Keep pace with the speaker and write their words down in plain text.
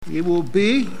We will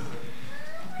be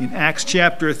in Acts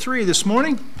chapter 3 this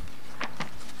morning.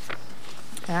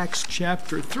 Acts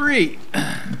chapter 3.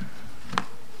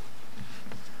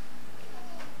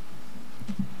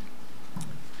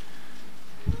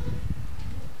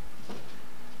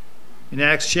 In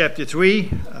Acts chapter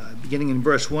 3, beginning in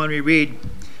verse 1, we read,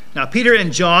 "Now Peter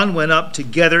and John went up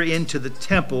together into the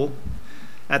temple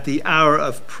at the hour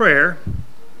of prayer,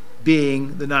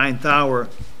 being the 9th hour.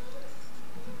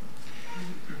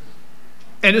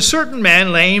 And a certain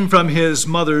man, lame from his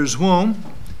mother's womb,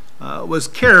 was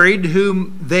carried,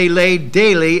 whom they laid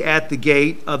daily at the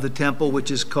gate of the temple,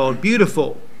 which is called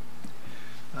Beautiful,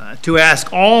 to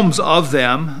ask alms of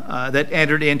them that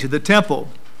entered into the temple.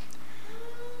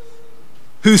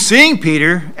 Who, seeing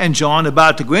Peter and John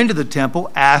about to go into the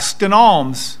temple, asked an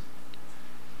alms.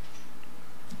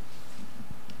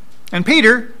 And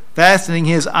Peter, fastening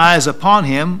his eyes upon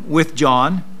him with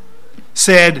John,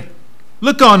 said,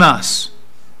 'Look on us.'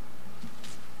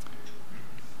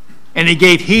 And he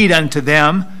gave heed unto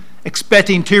them,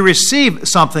 expecting to receive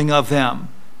something of them.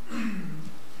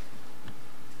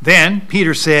 Then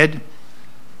Peter said,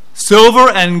 'Silver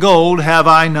and gold have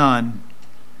I none,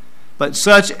 but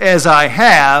such as I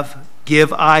have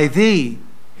give I thee.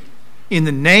 In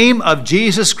the name of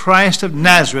Jesus Christ of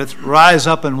Nazareth, rise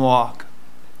up and walk.'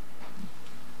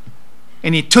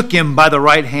 And he took him by the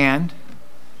right hand,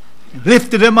 and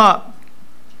lifted him up.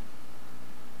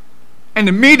 And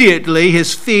immediately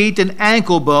his feet and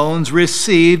ankle bones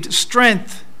received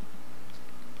strength.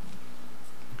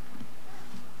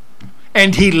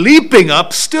 And he, leaping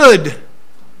up, stood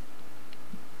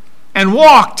and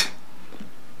walked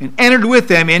and entered with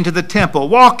them into the temple,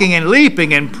 walking and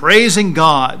leaping and praising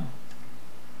God.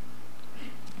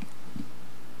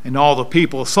 And all the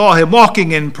people saw him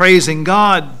walking and praising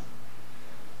God.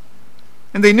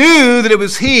 And they knew that it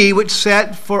was he which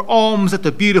sat for alms at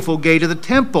the Beautiful gate of the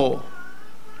temple.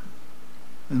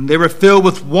 And they were filled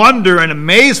with wonder and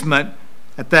amazement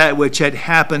at that which had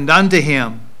happened unto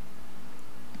him.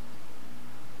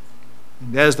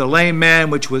 And as the lame man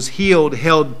which was healed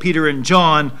held Peter and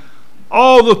John,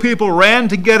 all the people ran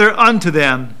together unto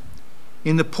them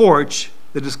in the porch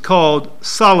that is called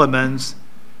Solomon's,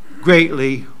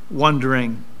 greatly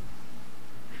wondering."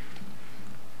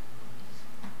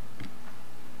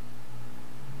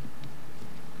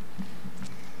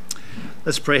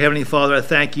 Let's pray. Heavenly Father, I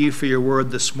thank you for your word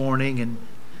this morning, and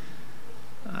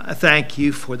I thank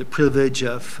you for the privilege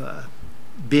of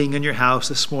being in your house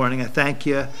this morning. I thank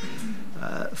you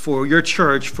for your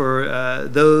church, for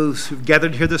those who've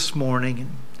gathered here this morning.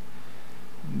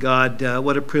 And God,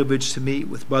 what a privilege to meet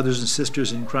with brothers and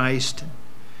sisters in Christ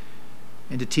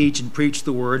and to teach and preach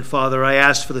the word. Father, I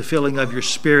ask for the filling of your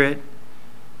Spirit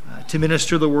to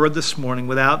minister the word this morning.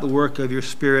 Without the work of your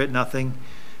Spirit, nothing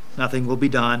will be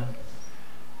done.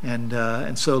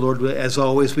 And so, Lord, as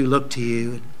always, we look to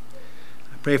you.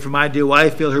 I pray for my dear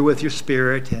wife, fill her with your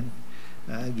Spirit, and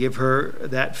give her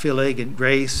that filling and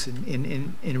grace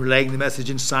in relaying the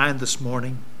message and sign this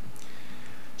morning.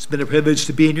 It's been a privilege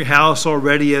to be in your house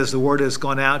already as the word has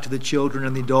gone out to the children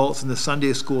and the adults in the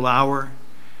Sunday school hour.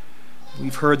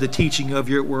 We've heard the teaching of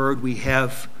your word. We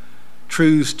have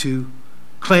truths to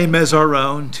claim as our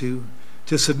own, to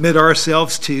submit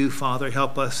ourselves to. Father,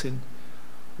 help us in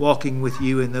walking with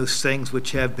you in those things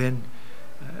which have been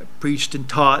preached and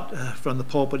taught from the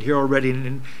pulpit here already,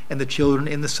 and the children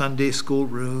in the Sunday school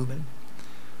room. And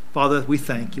Father, we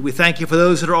thank you. We thank you for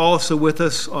those that are also with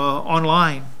us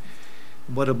online.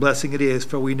 What a blessing it is,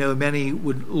 for we know many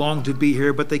would long to be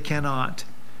here, but they cannot.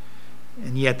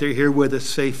 And yet they're here with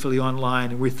us faithfully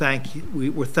online, and we're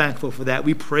thankful for that.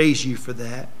 We praise you for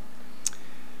that.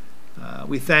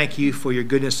 We thank you for your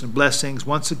goodness and blessings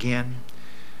once again.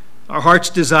 Our heart's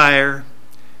desire,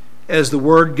 as the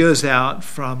word goes out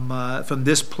from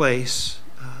this place,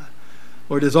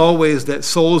 Lord, is always that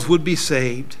souls would be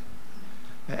saved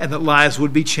and that lives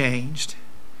would be changed.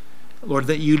 Lord,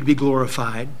 that you'd be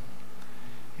glorified.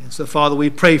 And so, Father, we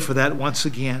pray for that once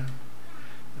again,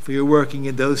 for your working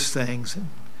in those things,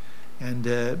 and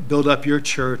build up your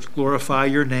church, glorify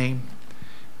your name.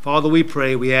 Father, we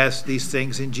pray, we ask these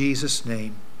things in Jesus'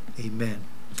 name. Amen.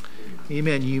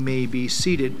 Amen. You may be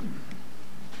seated.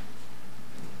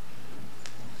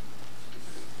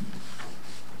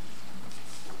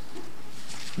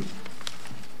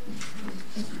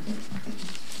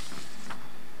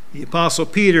 The Apostle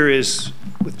Peter is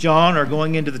with John, are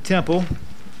going into the temple.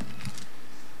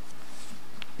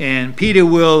 And Peter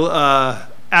will,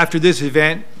 after this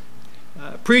event,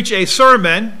 preach a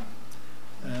sermon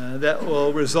that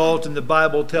will result in, the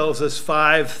Bible tells us,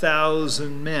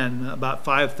 5,000 men, about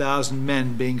 5,000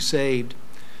 men being saved.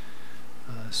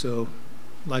 So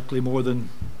likely more than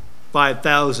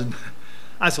 5,000.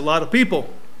 That's a lot of people.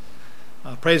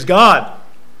 Praise God.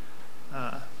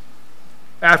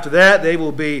 After that, they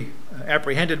will be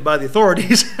apprehended by the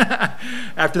authorities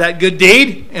after that good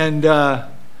deed. But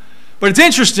it's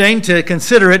interesting to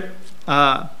consider it,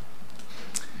 the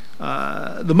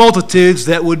multitudes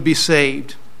that would be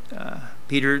saved.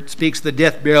 Peter speaks of the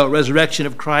death, burial, resurrection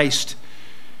of Christ,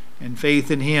 and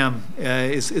faith in Him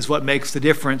is what makes the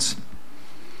difference.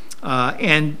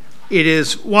 And it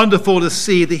is wonderful to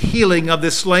see the healing of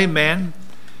this lame man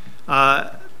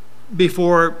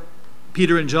before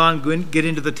Peter and John get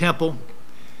into the temple.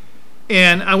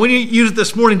 And I want to use it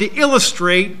this morning to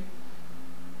illustrate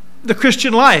the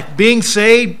Christian life, being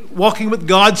saved, walking with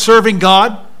God, serving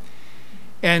God.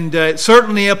 And it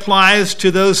certainly applies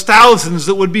to those thousands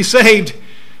that would be saved,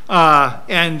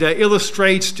 and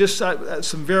illustrates just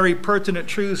some very pertinent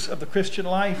truths of the Christian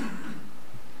life.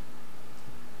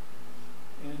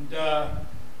 And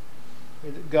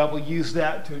pray that God will use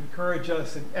that to encourage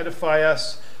us and edify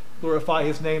us, glorify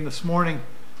His name this morning.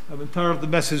 I've entitled the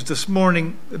message this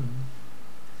morning,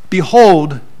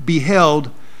 Behold,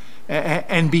 Beheld,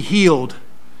 and Be Healed.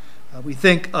 We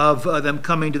think of them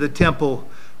coming to the temple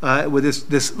with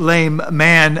this lame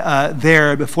man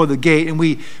there before the gate. And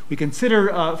we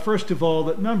consider, first of all,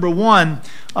 that number one,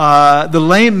 the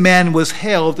lame man was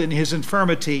held in his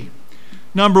infirmity.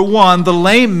 Number one, the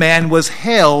lame man was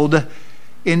held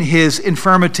in his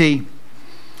infirmity.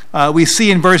 We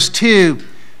see in verse 2,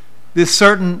 this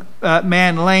certain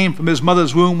man lame from his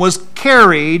mother's womb was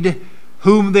carried,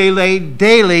 whom they laid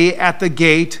daily at the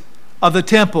gate of the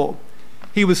temple.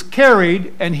 He was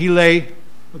carried and he lay...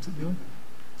 What's it doing?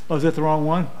 Oh, is that the wrong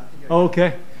one? Oh,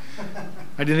 okay.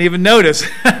 I didn't even notice.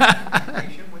 I'd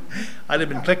have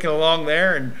been clicking along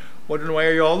there and wondering why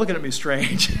are you all looking at me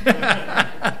strange. All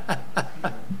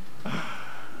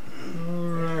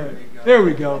right. There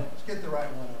we go. Let's get the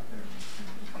right one up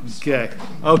there. Okay.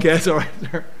 Okay, that's all right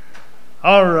there.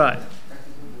 All right.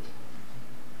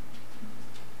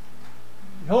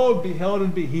 Behold, beheld,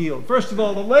 and be healed. First of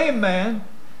all, the lame man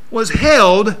was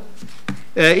held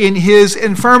in his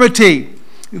infirmity.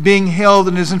 Being held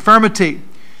in his infirmity.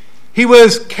 He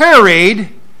was carried,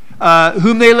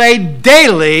 whom they laid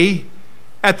daily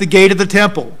at the gate of the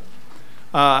temple.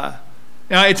 Now,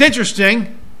 it's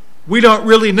interesting. We don't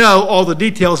really know all the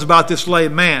details about this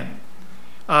lame man.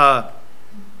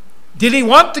 Did he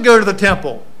want to go to the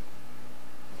temple?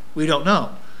 We don't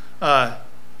know.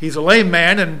 He's a lame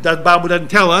man, and the Bible doesn't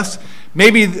tell us.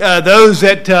 Maybe those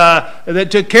that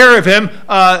took care of him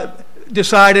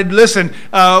decided, listen,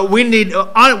 we need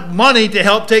money to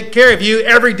help take care of you.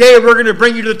 Every day we're going to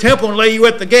bring you to the temple and lay you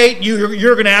at the gate.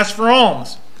 You're going to ask for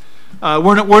alms.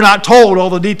 We're not told all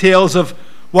the details of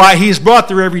why he's brought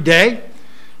there every day.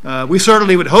 We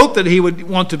certainly would hope that he would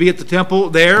want to be at the temple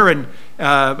there and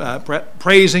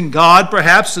praising God,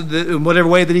 perhaps, in whatever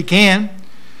way that he can.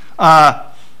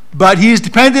 But he's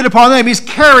dependent upon them. He's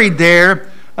carried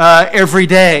there every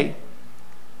day.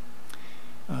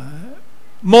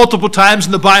 Multiple times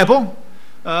in the Bible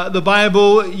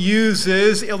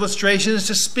uses illustrations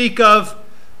to speak of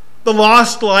the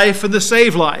lost life and the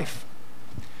saved life.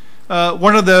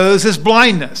 One of those is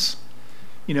blindness.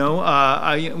 You know,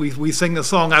 we sing the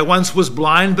song, I once was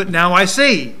blind, but now I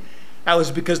see. That's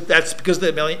because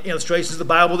the illustrations of the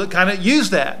Bible that kind of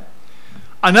use that.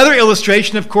 Another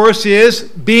illustration, of course, is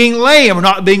being lame or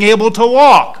not being able to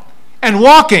walk and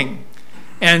walking.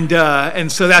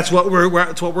 And so that's what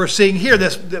we're seeing here.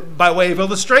 This by way of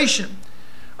illustration.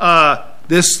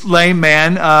 This lame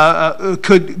man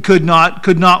could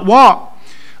not walk,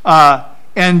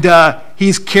 and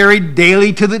he's carried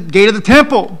daily to the gate of the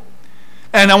temple.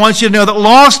 And I want you to know that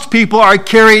lost people are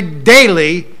carried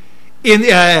daily in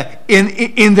their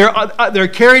they're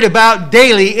carried about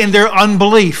daily in their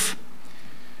unbelief.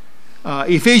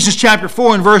 Ephesians chapter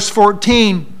 4 and verse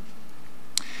 14.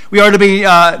 We are to be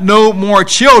no more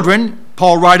children,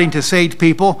 Paul writing to saved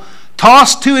people,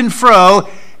 tossed to and fro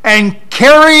and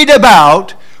carried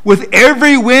about with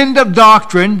every wind of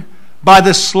doctrine by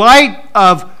the sleight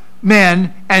of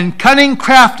men and cunning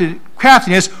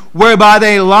craftiness, whereby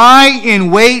they lie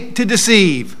in wait to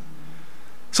deceive.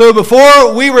 So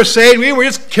before we were saved, we were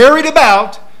just carried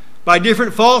about by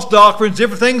different false doctrines,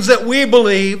 different things that we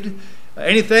believed,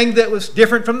 anything that was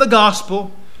different from the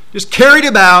gospel, just carried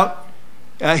about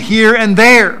here and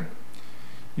there.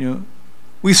 You know,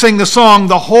 we sing the song,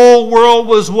 the whole world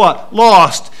was what?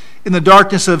 Lost in the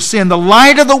darkness of sin. The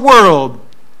light of the world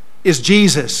is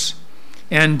Jesus.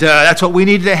 And that's what we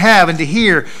needed to have and to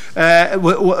hear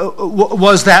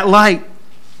was that light.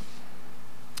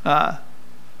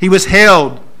 He was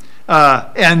held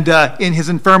and in his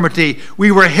infirmity.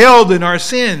 We were held in our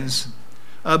sins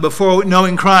before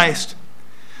knowing Christ.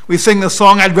 We sing the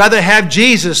song, I'd rather have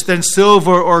Jesus than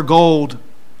silver or gold.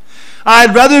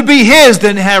 I'd rather be his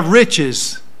than have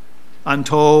riches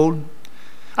untold.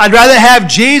 I'd rather have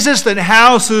Jesus than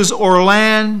houses or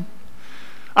land.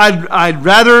 I'd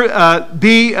rather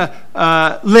be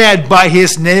led by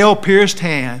his nail-pierced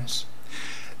hands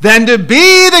than to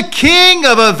be the king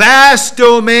of a vast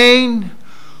domain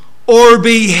or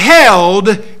be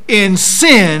held in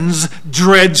sin's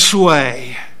dread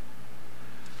sway.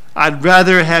 I'd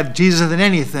rather have Jesus than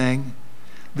anything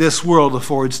this world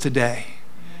affords today.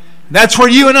 That's where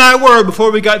you and I were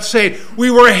before we got saved.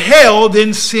 We were held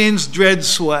in sin's dread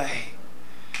sway.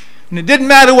 And it didn't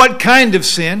matter what kind of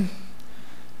sin.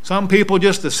 Some people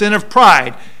just the sin of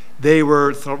pride. They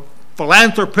were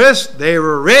philanthropists, they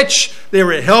were rich, they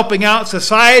were helping out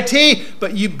society,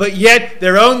 but yet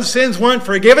their own sins weren't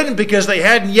forgiven because they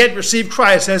hadn't yet received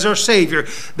Christ as their Savior.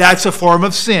 That's a form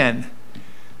of sin.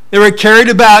 They were carried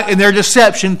about in their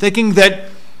deception, thinking that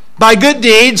by good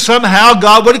deeds somehow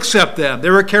God would accept them. They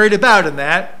were carried about in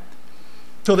that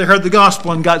until they heard the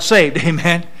gospel and got saved.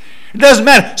 Amen. It doesn't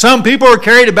matter. Some people are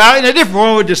carried about in a different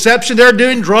form of deception. They're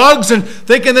doing drugs and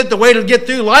thinking that the way to get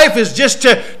through life is just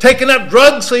to taking up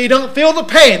drugs so you don't feel the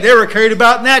pain. They were carried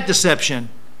about in that deception.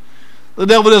 The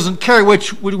devil doesn't care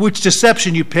which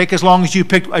deception you pick as long as you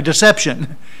pick a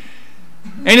deception.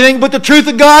 Anything but the truth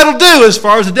of God will do as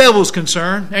far as the devil is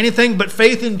concerned. Anything but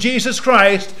faith in Jesus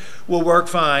Christ will work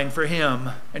fine for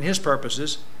him and his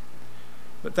purposes.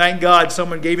 But thank God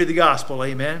someone gave you the gospel.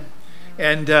 Amen.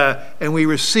 And we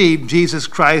received Jesus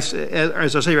Christ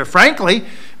as our Savior. Frankly,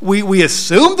 we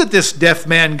assumed that this deaf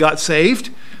man got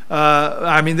saved.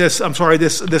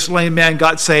 This lame man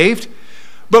got saved.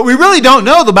 But we really don't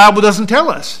know. The Bible doesn't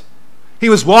tell us. He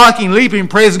was walking, leaping,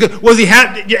 praising God. Was he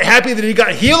happy that he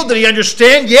got healed? Did he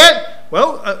understand yet?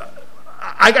 Well,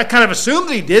 I kind of assumed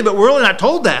that he did, but we're really not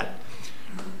told that.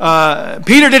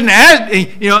 Peter didn't ask,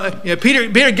 Peter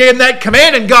gave him that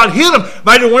command and God healed him.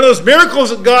 Might have been one of those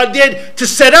miracles that God did to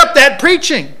set up that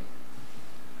preaching.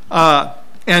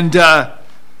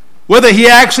 Whether he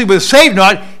actually was saved or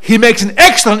not, he makes an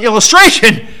excellent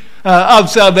illustration of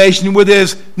salvation with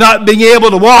his not being able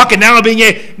to walk and now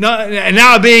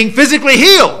being physically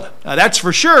healed. That's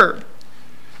for sure.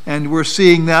 And we're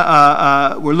seeing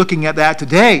that. We're looking at that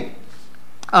today.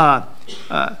 The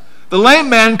lame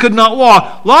man could not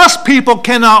walk. Lost people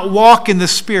cannot walk in the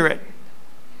Spirit.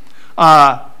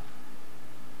 They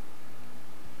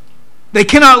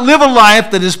cannot live a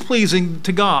life that is pleasing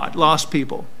to God, lost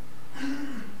people.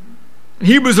 In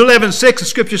Hebrews 11:6, the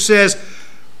Scripture says,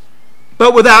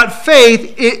 but without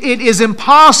faith it is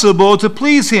impossible to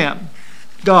please him,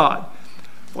 God.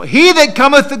 For he that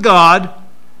cometh to God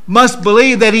must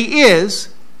believe that he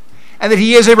is, and that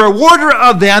he is a rewarder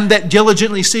of them that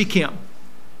diligently seek him.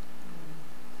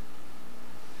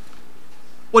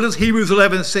 What is Hebrews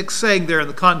 11:6 saying there in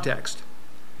the context?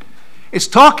 It's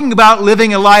talking about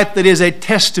living a life that is a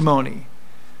testimony.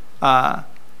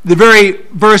 The very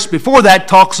verse before that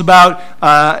talks about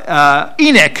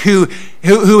Enoch, who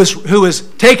was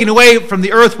taken away from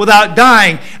the earth without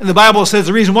dying. And the Bible says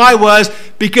the reason why was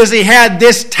because he had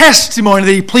this testimony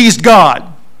that he pleased God.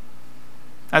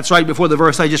 That's right before the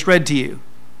verse I just read to you.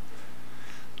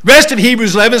 The rest of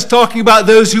Hebrews 11 is talking about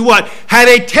those who what? Had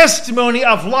a testimony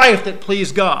of life that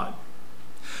pleased God.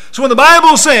 So when the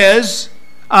Bible says,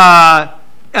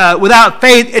 without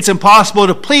faith it's impossible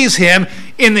to please him,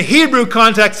 in the Hebrew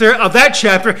context there of that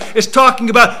chapter, it's talking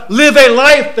about live a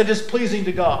life that is pleasing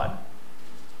to God.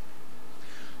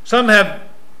 Some have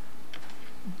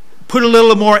put a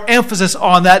little more emphasis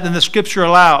on that than the Scripture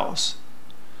allows.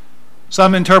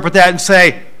 Some interpret that and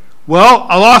say, well,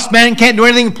 a lost man can't do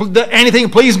anything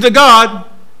pleasing to God.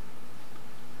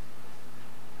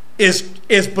 Is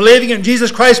believing in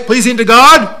Jesus Christ pleasing to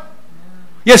God?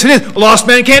 Yes, it is. A lost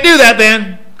man can't do that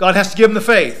then. God has to give him the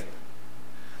faith.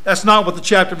 That's not what the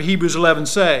chapter of Hebrews 11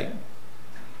 is saying.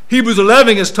 Hebrews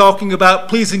 11 is talking about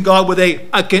pleasing God with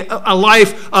a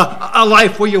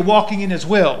life where you're walking in his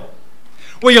will.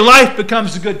 Where your life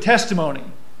becomes a good testimony.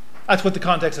 That's what the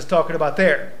context is talking about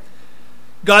there.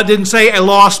 God didn't say a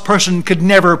lost person could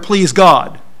never please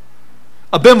God.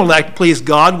 Abimelech pleased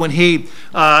God when he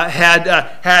had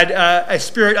a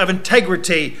spirit of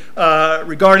integrity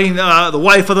regarding the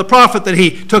wife of the prophet that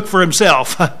he took for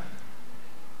himself.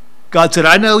 God said,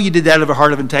 I know you did that out of a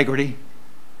heart of integrity.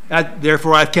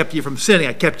 Therefore, I've kept you from sinning.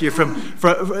 I kept you from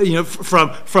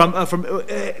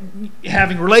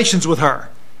having relations with her.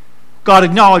 God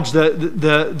acknowledged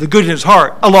the good in his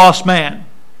heart, a lost man.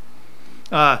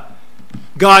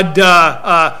 God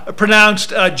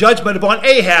pronounced judgment upon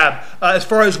Ahab, as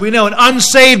far as we know, an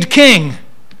unsaved king.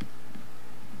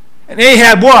 And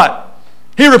Ahab what?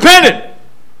 He repented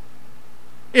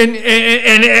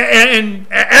in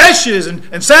ashes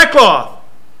and sackcloth.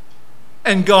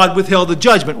 And God withheld the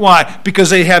judgment. Why?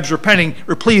 Because Ahab's repenting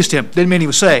pleased him. Didn't mean he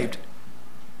was saved.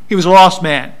 He was a lost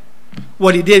man.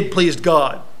 What he did pleased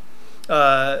God.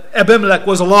 Abimelech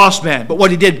was a lost man, but what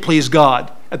he did pleased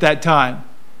God at that time.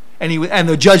 And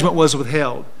the judgment was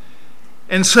withheld.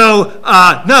 And so,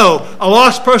 no, a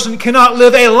lost person cannot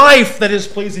live a life that is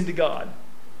pleasing to God.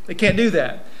 They can't do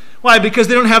that. Why? Because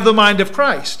they don't have the mind of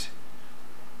Christ.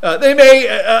 They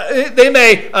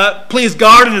may please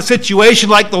God in a situation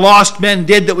like the lost men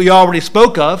did that we already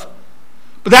spoke of,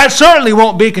 but that certainly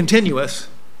won't be continuous.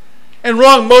 And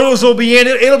wrong motives will be in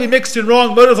it. It'll be mixed in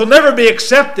wrong motives. They'll never be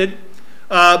accepted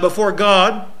before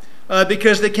God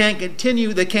because they can't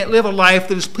continue. They can't live a life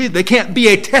that is pleasing. They can't be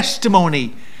a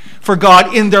testimony for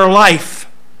God in their life.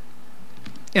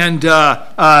 And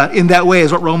in that way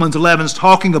is what Romans 11 is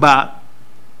talking about.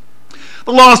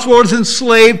 The lost world is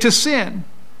enslaved to sin,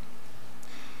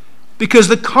 because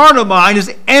the carnal mind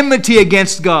is enmity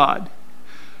against God.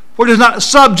 For it is not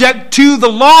subject to the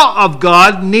law of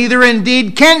God, neither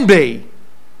indeed can be.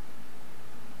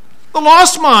 The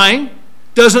lost mind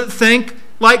doesn't think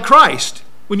like Christ.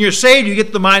 When you're saved, you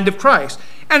get the mind of Christ.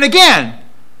 And again,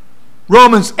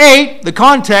 Romans 8, the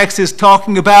context is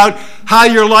talking about how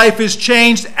your life is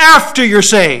changed after you're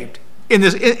saved. In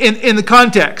the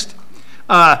context,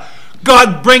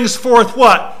 God brings forth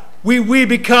what? We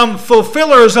become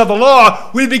fulfillers of the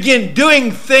law. We begin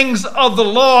doing things of the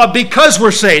law because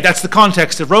we're saved. That's the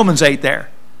context of Romans 8 there.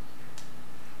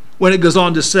 When it goes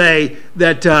on to say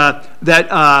that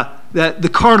the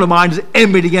carnal mind is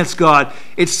enmity against God.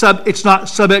 It's not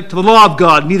subject to the law of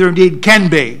God, neither indeed can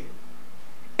be.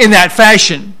 In that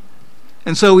fashion.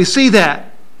 And so we see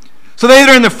that. So they that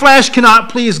are in the flesh cannot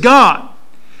please God.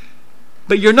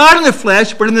 But you're not in the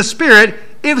flesh, but in the Spirit,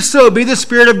 if so be the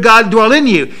Spirit of God dwell in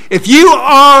you. If you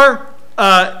are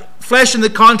flesh in the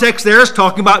context there is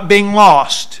talking about being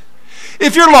lost.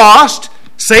 If you're lost,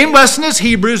 same lesson as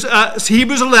Hebrews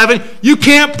 11, you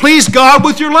can't please God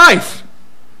with your life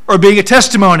or being a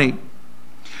testimony.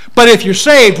 But if you're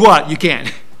saved, what? You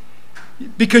can.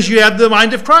 Because you have the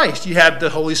mind of Christ. You have the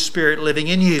Holy Spirit living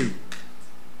in you.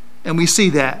 And we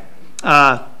see that.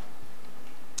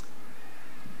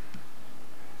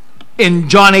 In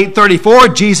John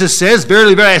 8:34, Jesus says,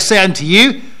 Verily, verily, I say unto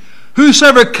you,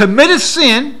 whosoever committeth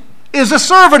sin is a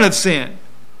servant of sin.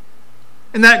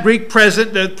 And that Greek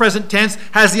the present tense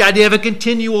has the idea of a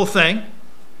continual thing.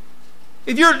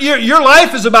 If your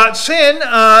life is about sin,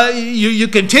 you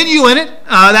continue in it.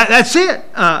 That's it.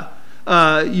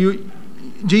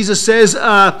 Jesus says,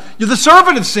 you're the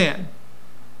servant of sin.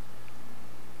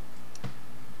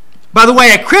 By the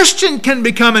way, a Christian can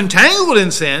become entangled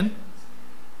in sin.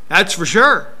 That's for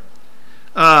sure.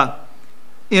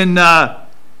 In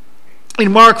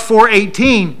Mark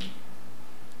 4:18,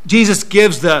 Jesus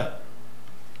gives the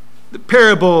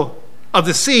parable of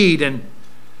the seed and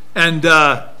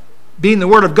being the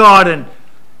Word of God and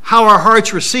how our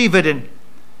hearts receive it.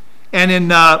 And in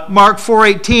Mark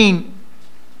 4:18,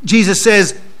 Jesus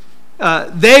says,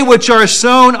 they which are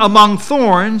sown among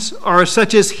thorns are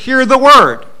such as hear the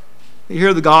word. They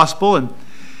hear the gospel,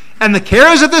 and the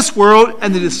cares of this world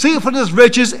and the deceitfulness of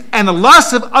riches and the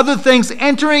lust of other things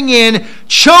entering in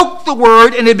choke the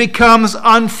word, and it becomes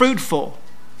unfruitful.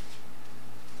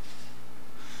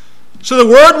 So the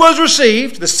word was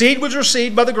received, the seed was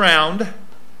received by the ground,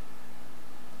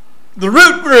 the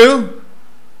root grew,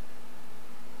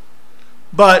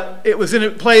 but it was in a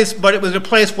place where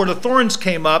the thorns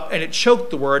came up and it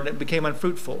choked the word and it became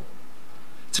unfruitful.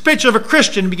 It's a picture of a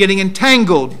Christian getting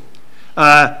entangled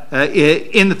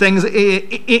in the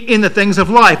things of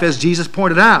life, as Jesus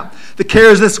pointed out. The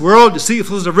cares of this world,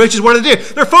 deceitfulness of riches, what do they do?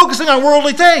 They're focusing on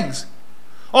worldly things,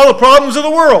 all the problems of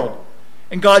the world.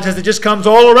 And God says it just comes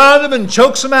all around them and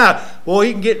chokes them out. Well,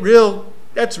 he can get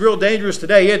that's real dangerous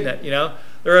today, isn't it? You know,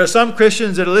 there are some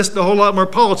Christians that listen to a whole lot more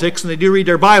politics than they do read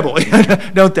their Bible,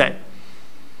 don't they?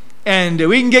 And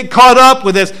we can get caught up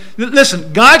with this.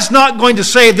 Listen, God's not going to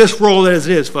save this world as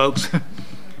it is, folks.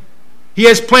 He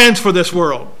has plans for this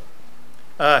world.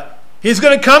 He's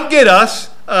going to come get us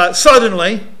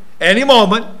suddenly, any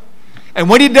moment. And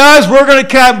when he does, we're going to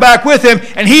come back with him.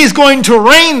 And he's going to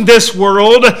reign this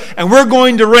world. And we're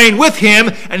going to reign with him.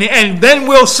 And then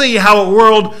we'll see how a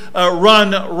world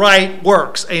run right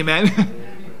works. Amen.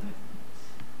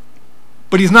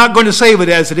 But he's not going to save it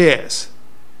as it is.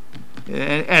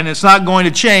 And it's not going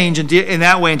to change in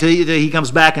that way until he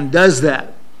comes back and does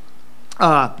that.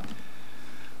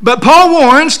 But Paul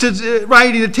warns,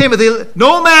 writing to Timothy,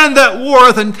 no man that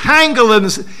warreth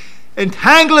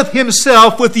entangleth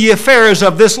himself with the affairs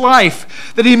of this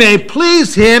life, that he may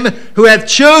please him who hath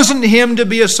chosen him to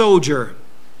be a soldier.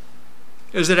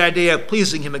 There's that idea of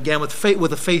pleasing him again with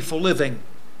a faithful living,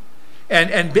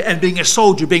 and being a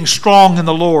soldier, being strong in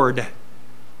the Lord,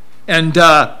 and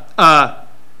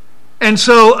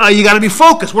so you got to be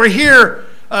focused. We're here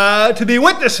to be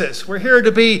witnesses. We're here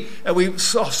to be. We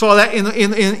saw that in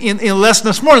the lesson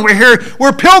this morning. We're here.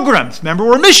 We're pilgrims. Remember,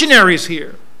 we're missionaries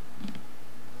here.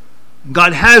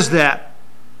 God has that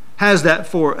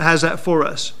for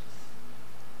us.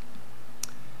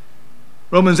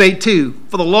 Romans 8:2.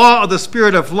 For the law of the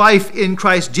Spirit of life in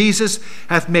Christ Jesus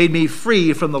hath made me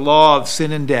free from the law of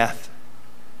sin and death.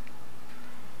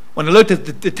 When I looked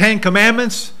at the Ten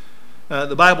Commandments,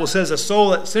 the Bible says, a soul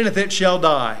that sinneth it shall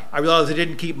die. I realized I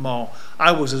didn't keep them all.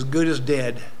 I was as good as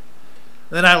dead.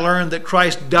 Then I learned that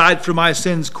Christ died for my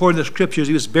sins according to the Scriptures.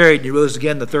 He was buried and he rose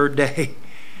again the third day.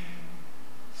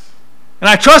 And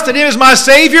I trusted him as my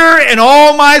Savior, and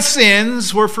all my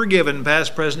sins were forgiven,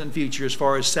 past, present, and future, as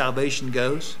far as salvation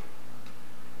goes.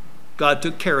 God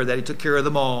took care of that. He took care of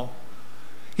them all.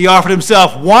 He offered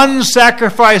himself one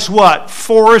sacrifice, what?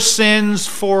 For sins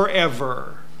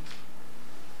forever.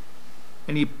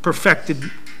 And he perfected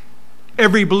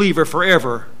every believer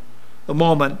forever the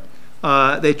moment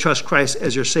they trust Christ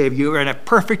as your Savior. You are in a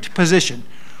perfect position.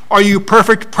 Are you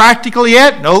perfect practically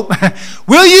yet? Nope.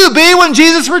 Will you be when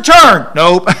Jesus returns?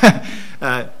 Nope.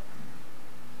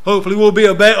 Hopefully we'll be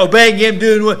obeying him,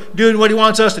 doing what he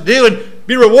wants us to do, and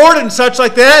be rewarded and such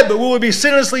like that, but will we be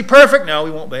sinlessly perfect? No,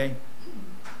 we won't be.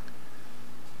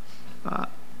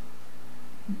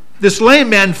 This lame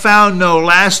man found no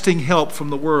lasting help from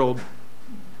the world.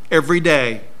 Every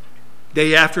day,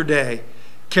 day after day,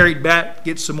 carried back,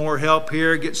 get some more help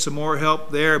here, get some more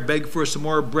help there, beg for some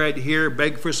more bread here,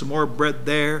 beg for some more bread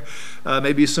there,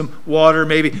 maybe some water,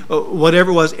 maybe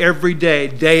whatever it was, every day,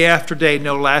 day after day,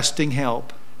 no lasting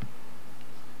help.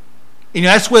 You know,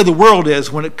 that's the way the world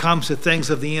is when it comes to things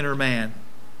of the inner man.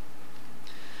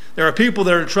 There are people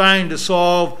that are trying to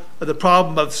solve the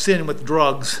problem of sin with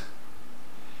drugs.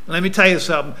 And let me tell you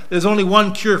something. There's only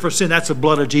one cure for sin. That's the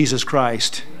blood of Jesus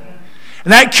Christ.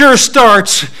 And that cure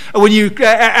starts when you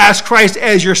ask Christ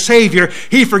as your Savior.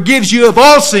 He forgives you of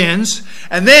all sins.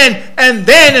 And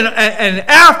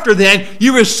after then,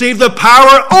 you receive the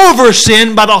power over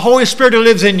sin by the Holy Spirit who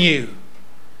lives in you.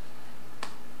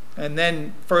 And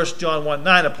then 1 John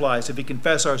 1:9 applies. If we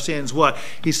confess our sins, what?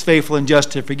 He's faithful and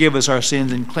just to forgive us our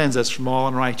sins and cleanse us from all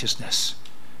unrighteousness.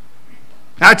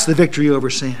 That's the victory over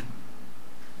sin.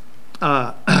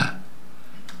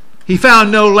 He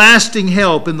found no lasting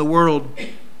help in the world.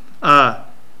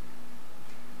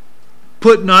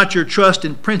 Put not your trust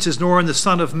in princes, nor in the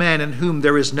Son of Man, in whom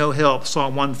there is no help.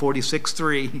 Psalm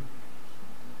 146:3.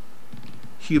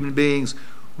 Human beings,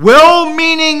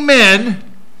 well-meaning men,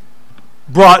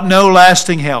 brought no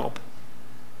lasting help.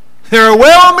 There are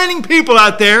well-meaning people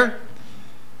out there,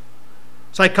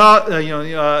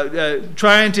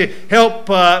 trying to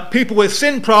help people with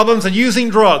sin problems and using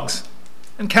drugs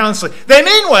and counseling. They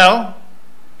mean well,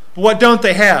 but what don't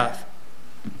they have?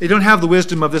 They don't have the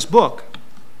wisdom of this book.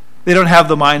 They don't have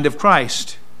the mind of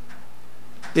Christ.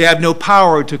 They have no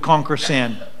power to conquer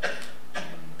sin.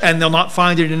 And they'll not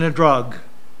find it in a drug.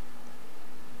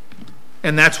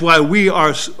 And that's why we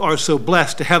are so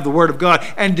blessed to have the Word of God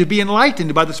and to be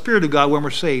enlightened by the Spirit of God when we're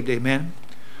saved. Amen.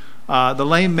 The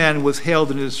lame man was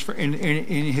held in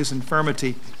his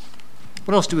infirmity.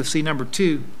 What else do we see? Number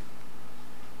 2.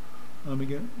 Let me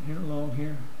get here along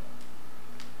here.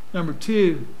 Number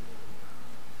 2.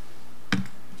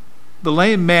 The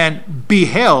lame man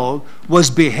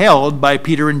was beheld by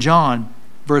Peter and John.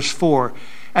 Verse 4.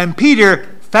 And Peter,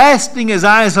 fastening his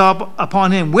eyes up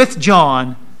upon him with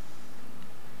John.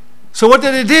 So what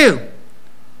did they do?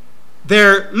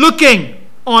 They're looking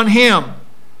on him.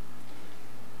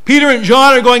 Peter and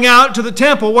John are going out to the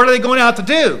temple. What are they going out to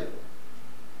do?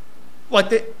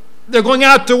 They're going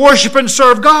out to worship and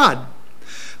serve God.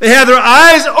 They have their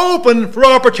eyes open for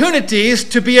opportunities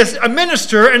to be a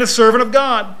minister and a servant of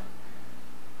God.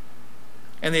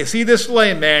 And they see this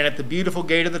lame man at the beautiful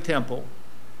gate of the temple.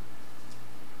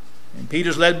 And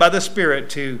Peter's led by the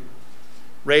Spirit to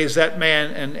raise that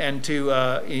man and to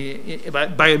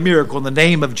by a miracle in the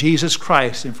name of Jesus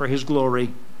Christ and for his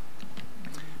glory.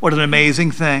 What an amazing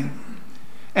thing.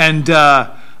 And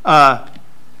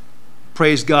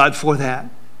praise God for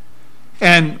that.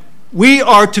 And we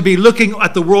are to be looking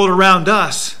at the world around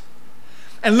us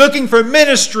and looking for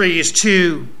ministries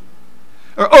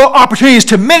or opportunities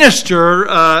to minister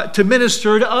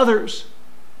to others.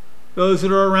 those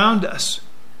that are around us.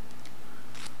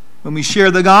 When we share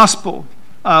the gospel,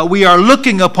 we are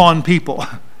looking upon people.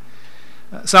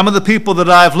 Some of the people that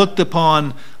I've looked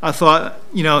upon, I thought,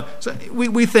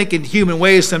 we think in human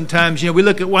ways sometimes. We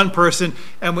look at one person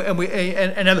and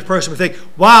another person, we think,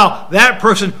 wow, that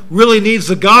person really needs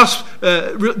the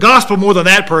gospel more than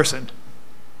that person.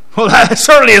 Well, that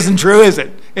certainly isn't true, is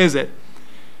it? Is it?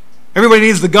 Everybody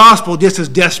needs the gospel just as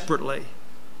desperately.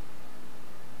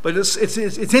 But it's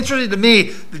interesting to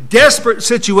me, the desperate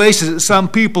situations that some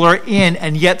people are in,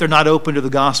 and yet they're not open to the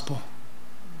gospel.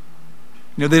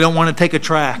 They don't want to take a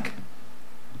track.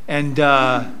 And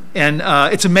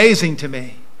it's amazing to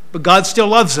me. But God still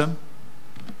loves them.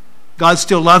 God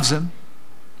still loves them.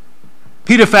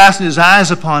 Peter fastened his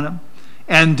eyes upon him.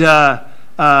 And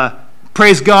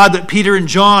praise God that Peter and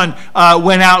John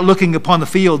went out looking upon the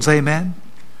fields. Amen.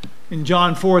 In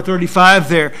John 4:35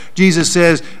 there, Jesus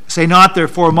says, "Say not there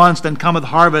 4 months, then cometh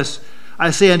harvest.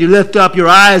 I say unto you, lift up your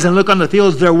eyes and look on the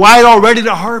fields. They're white already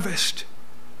to harvest."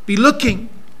 Be looking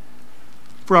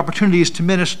for opportunities to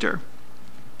minister.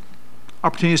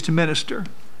 Opportunities to minister.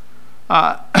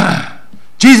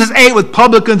 Jesus ate with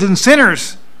publicans and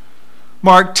sinners.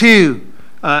 Mark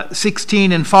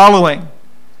 2:16 and following.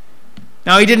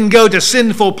 Now, he didn't go to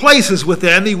sinful places with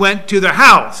them. He went to their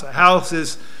house. A house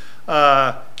is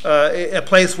a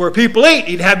place where people eat.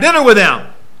 He'd have dinner with them.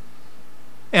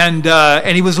 And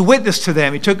he was a witness to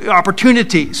them. He took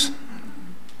opportunities.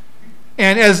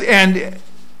 And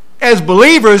as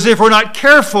believers, if we're not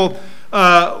careful,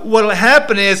 what will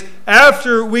happen is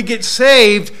after we get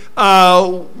saved,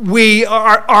 our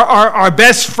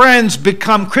best friends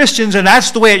become Christians, and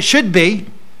that's the way it should be.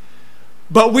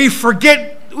 But we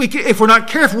forget, if we're not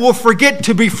careful, we'll forget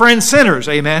to befriend sinners.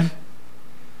 Amen.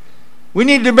 We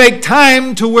need to make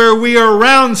time to where we are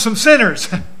around some sinners.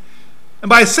 And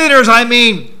by sinners, I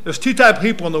mean there's two types of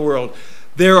people in the world.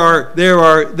 There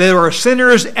are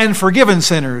sinners and forgiven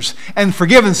sinners. And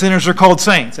forgiven sinners are called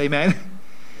saints. Amen.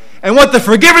 And what the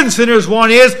forgiven sinners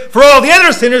want is for all the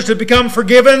other sinners to become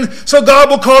forgiven, so God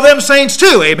will call them saints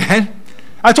too. Amen.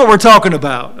 That's what we're talking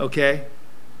about, okay?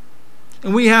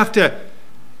 And we have to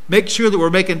make sure that we're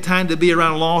making time to be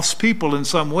around lost people in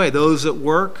some way. Those at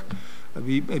work,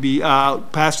 maybe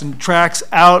passing tracts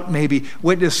out, maybe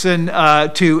witnessing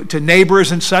to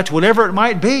neighbors and such, whatever it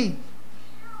might be.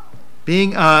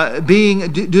 Doing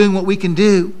what we can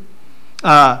do.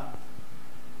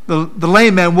 The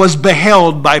lame man was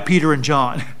beheld by Peter and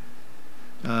John.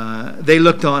 They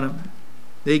looked on him.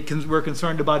 They were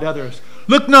concerned about others.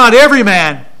 Look not every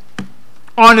man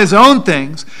on his own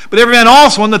things, but every man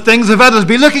also on the things of others.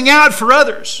 Be looking out for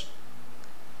others.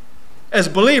 As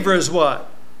believers, what?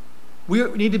 We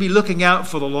need to be looking out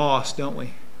for the lost, don't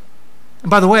we? And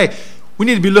by the way, we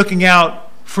need to be looking out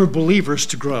for believers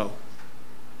to grow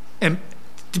and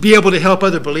to be able to help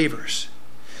other believers.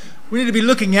 We need to be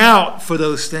looking out for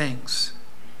those things.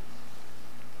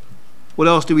 What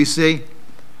else do we see?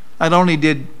 Not only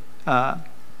did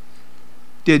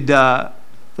the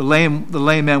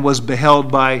lame man was beheld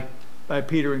by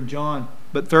Peter and John,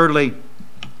 but thirdly,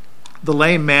 the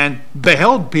lame man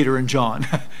beheld Peter and John.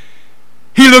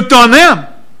 He looked on them.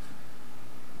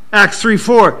 Acts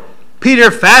 3:4.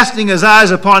 Peter, fastening his eyes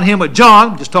upon him with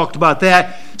John, just talked about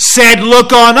that, said,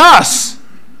 "Look on us."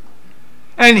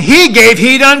 And he gave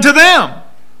heed unto them,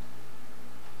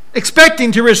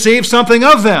 expecting to receive something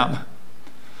of them.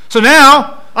 So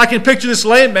now, I can picture this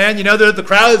lame man, the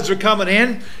crowds are coming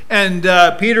in, and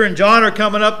Peter and John are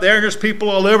coming up there, and there's people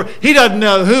all over. He doesn't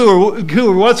know who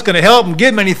or what's going to help him give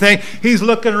him anything. He's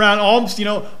looking around, alms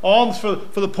for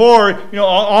the poor,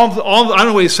 alms, I don't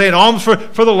know what he's saying, alms for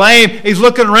the lame. He's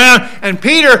looking around, and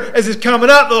Peter, as he's coming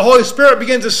up, the Holy Spirit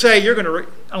begins to say,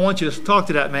 I want you to talk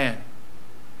to that man.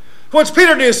 What's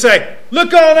Peter do? Say,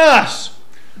 look on us.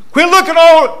 Quit looking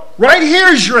all, right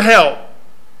here's your help.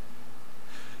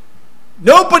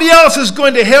 Nobody else is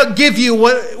going to help give you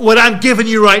what I'm giving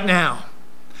you right now.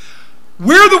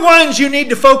 We're the ones you need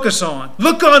to focus on.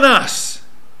 Look on us.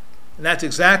 And that's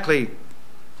exactly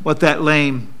what that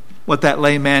lame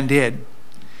man did.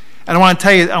 And I want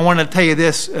to tell you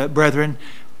this, brethren.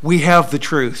 We have the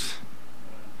truth.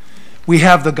 We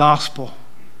have the gospel.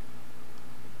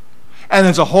 And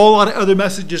there's a whole lot of other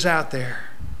messages out there.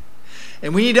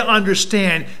 And we need to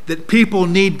understand that people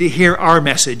need to hear our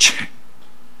message.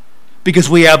 Because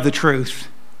we have the truth.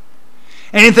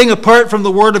 Anything apart from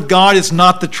the Word of God is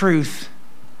not the truth.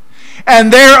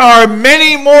 And there are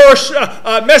many more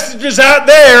messages out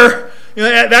there.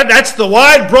 That's the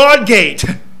wide, broad gate.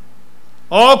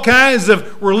 All kinds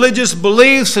of religious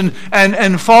beliefs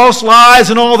and false lies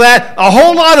and all that. A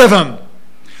whole lot of them.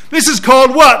 This is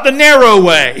called what? The narrow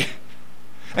way.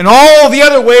 And all the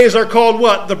other ways are called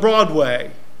what? The broad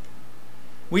way.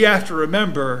 We have to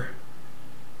remember,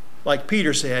 like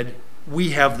Peter said,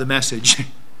 we have the message.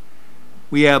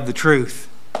 We have the truth.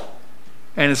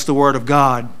 And it's the Word of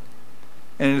God.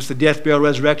 And it's the death, burial,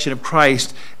 resurrection of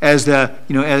Christ as the,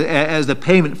 as the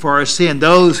payment for our sin.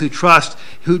 Those who trust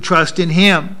in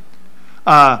Him.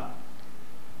 The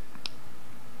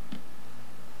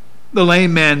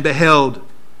lame man beheld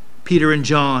Peter and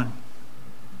John.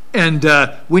 And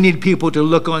we need people to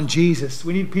look on Jesus.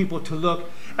 We need people to look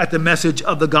at the message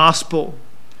of the gospel.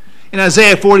 In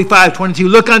Isaiah 45:22,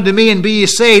 look unto me and be ye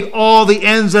saved, all the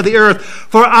ends of the earth.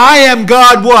 For I am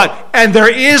God, what? And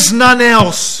there is none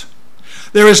else.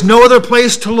 There is no other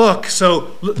place to look.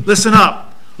 So listen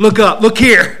up, look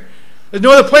here. There's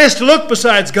no other place to look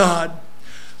besides God.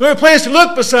 No other place to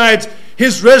look besides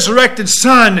His resurrected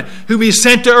Son, whom He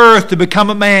sent to earth to become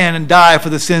a man and die for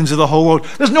the sins of the whole world.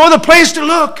 There's no other place to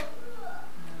look.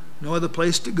 No other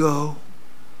place to go.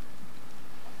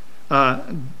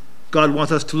 God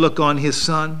wants us to look on His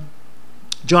Son.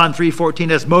 John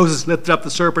 3:14, as Moses lifted up the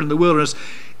serpent in the wilderness,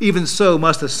 even so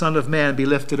must the Son of Man be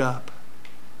lifted up.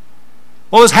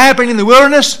 What was happening in the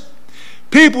wilderness?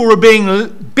 People were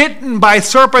being bitten by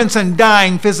serpents and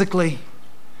dying physically.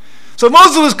 So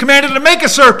Moses was commanded to make a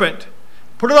serpent,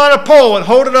 put it on a pole and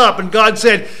hold it up. And God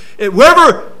said,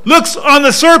 whoever looks on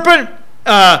the serpent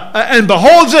and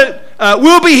beholds it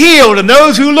will be healed. And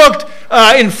those who looked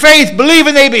in faith,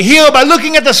 believing they'd be healed by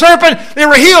looking at the serpent, they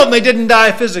were healed and they didn't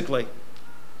die physically.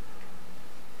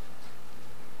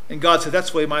 And God said,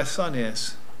 that's the way my Son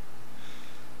is.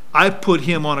 I put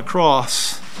Him on a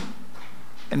cross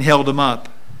and held Him up.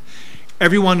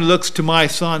 Everyone who looks to my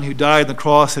Son who died on the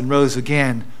cross and rose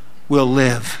again will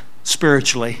live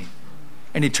spiritually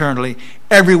and eternally.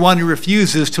 Everyone who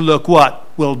refuses to look what?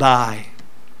 Will die.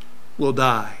 Will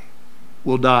die.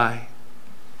 Will die.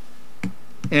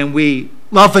 And we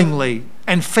lovingly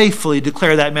and faithfully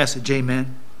declare that message.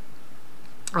 Amen.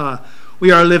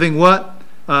 We are living what?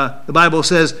 The Bible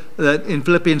says that in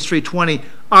Philippians 3:20,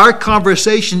 our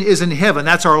conversation is in heaven.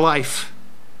 That's our life.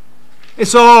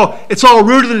 It's all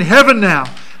rooted in heaven now.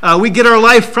 We get our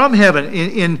life from heaven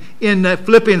in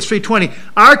Philippians 3:20.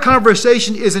 Our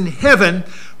conversation is in heaven,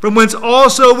 from whence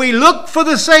also we look for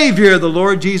the Savior, the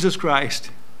Lord Jesus Christ.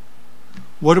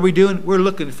 What are we doing? We're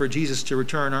looking for Jesus to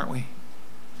return, aren't we?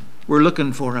 We're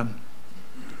looking for Him.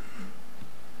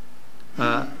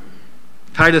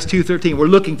 Titus 2:13, we're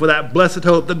looking for that blessed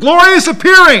hope, the glorious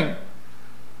appearing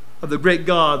of the great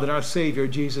God and our Savior,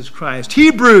 Jesus Christ.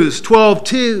 Hebrews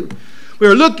 12:2,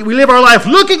 we live our life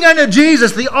looking unto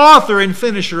Jesus, the author and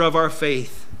finisher of our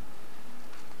faith.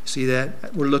 See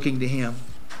that? We're looking to Him.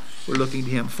 We're looking to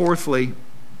Him. Fourthly,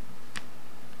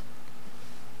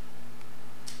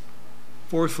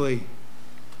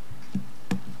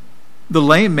 the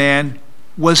lame man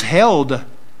was held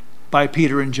by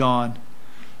Peter and John.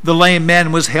 The lame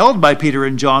man was held by Peter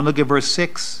and John. Look at verse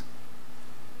 6.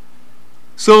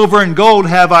 Silver and gold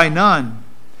have I none,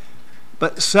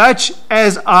 but such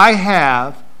as I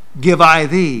have give I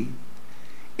thee.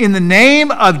 In the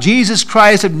name of Jesus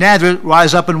Christ of Nazareth,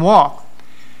 rise up and walk.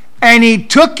 And he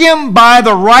took him by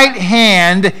the right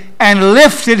hand and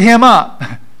lifted him up.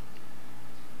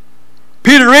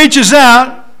 Peter reaches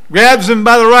out, grabs him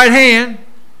by the right hand,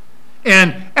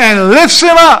 and lifts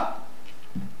him up.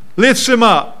 Lifts him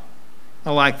up.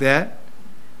 I like that.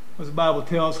 As the Bible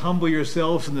tells, humble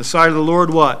yourselves in the sight of the Lord,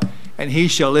 what? And He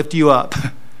shall lift you up.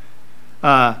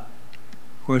 Of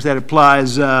course, that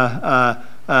applies to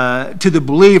the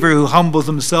believer who humbles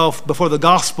himself before the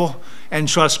gospel and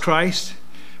trusts Christ,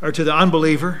 or to the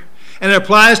unbeliever. And it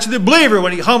applies to the believer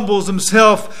when he humbles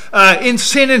himself in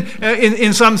sin,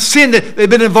 in some sin that they've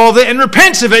been involved in, and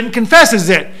repents of it and confesses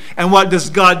it. And what does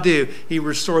God do? He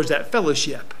restores that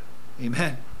fellowship.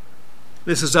 Amen.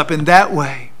 This is up in that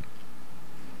way.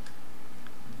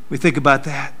 We think about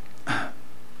that.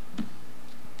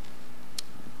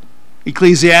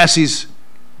 Ecclesiastes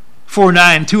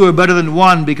 4:9, 2 are better than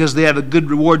one because they have a good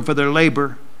reward for their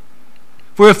labor.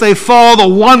 For if they fall, the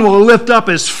one will lift up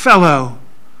his fellow.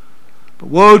 But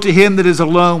woe to him that is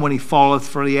alone when he falleth,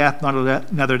 for he hath not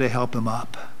another to help him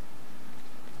up.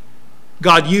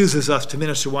 God uses us to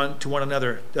minister to one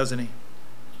another, doesn't He?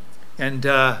 And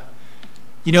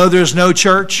there's no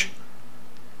church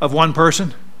of one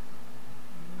person.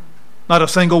 Not a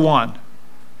single one.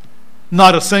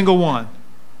 Not a single one.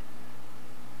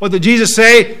 What did Jesus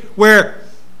say? Where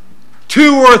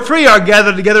 2 or 3 are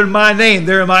gathered together in my name,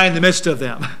 there am I in the midst of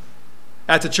them.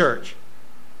 That's a church.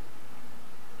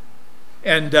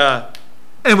 And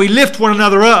we lift one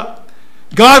another up.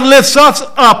 God lifts us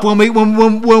up when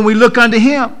we look unto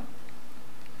Him.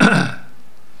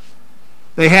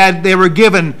 They were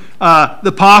given, the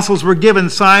apostles were given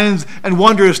signs and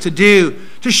wonders to do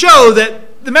to show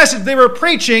that the message they were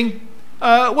preaching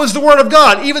was the Word of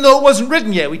God, even though it wasn't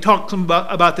written yet. We talked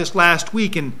about this last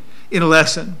week in a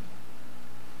lesson.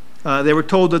 They were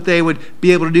told that they would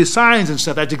be able to do signs and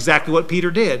stuff. That's exactly what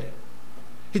Peter did.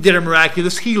 He did a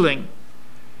miraculous healing.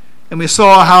 And we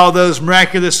saw how those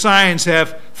miraculous signs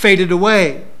have faded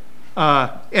away.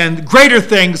 And greater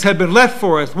things have been left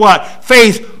for us. What?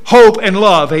 Faith, hope, and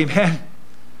love. Amen.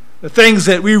 The things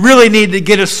that we really need to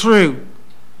get us through.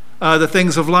 The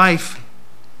things of life.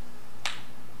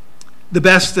 The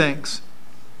best things.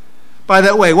 By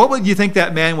that way, what would you think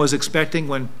that man was expecting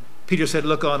when Peter said,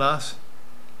 "Look on us"?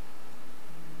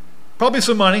 Probably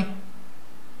some money.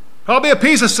 Probably a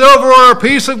piece of silver or a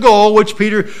piece of gold, which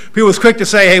Peter was quick to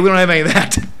say, "Hey, we don't have any of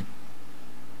that."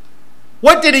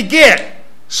 What did he get?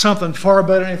 Something far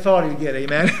better than he thought he'd get,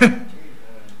 amen?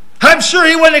 I'm sure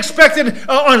he wasn't expected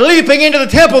on leaping into the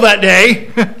temple that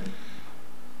day.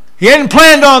 He hadn't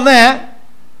planned on that.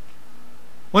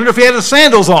 Wonder if he had his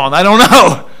sandals on. I don't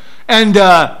know. And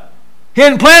he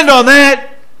hadn't planned on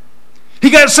that. He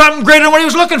got something greater than what he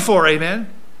was looking for, amen?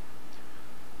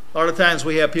 A lot of times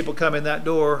we have people come in that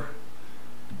door,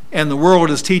 and the world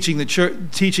is teaching the church,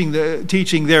 teaching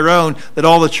their own that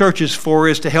all the church is for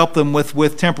is to help them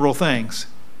with temporal things.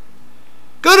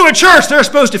 Go to a church; they're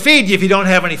supposed to feed you if you don't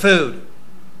have any food.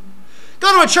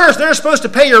 Go to a church; they're supposed to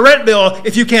pay your rent bill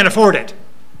if you can't afford it.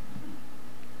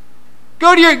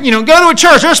 Go to a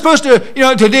church; they're supposed to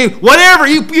to do whatever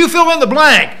you fill in the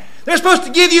blank. They're supposed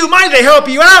to give you money to help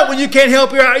you out when you can't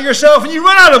help you out yourself and you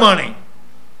run out of money.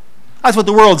 That's what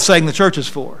the world's saying the church is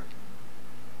for.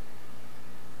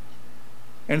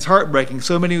 And it's heartbreaking.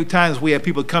 So many times we have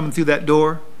people coming through that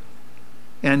door,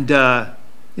 and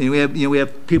we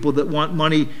have people that want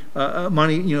money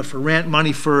for rent,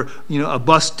 money for a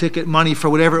bus ticket, money for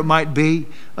whatever it might be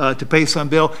to pay some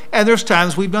bill. And there's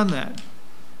times we've done that.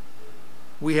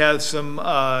 We have some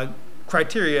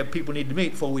criteria people need to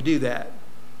meet before we do that,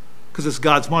 because it's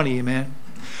God's money, amen.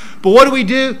 But what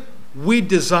do? We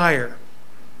desire.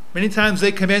 Many times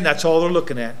they come in, that's all they're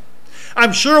looking at.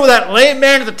 I'm sure with that lame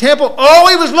man at the temple, all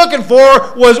he was looking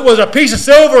for was a piece of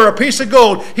silver or a piece of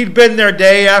gold. He'd been there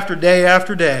day after day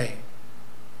after day.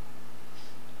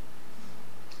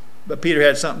 But Peter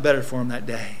had something better for him that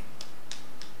day.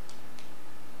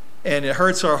 And it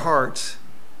hurts our hearts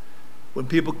when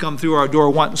people come through our door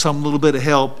wanting some little bit of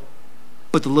help,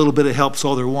 but the little bit of help's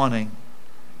all they're wanting.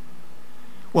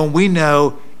 When we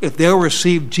know if they'll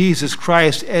receive Jesus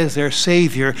Christ as their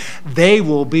Savior, they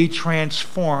will be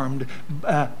transformed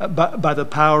by the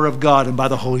power of God and by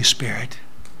the Holy Spirit.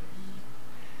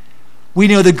 We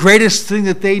know the greatest thing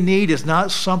that they need is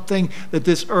not something that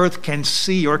this earth can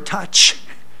see or touch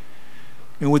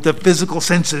and with the physical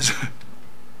senses. The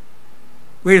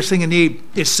greatest thing they need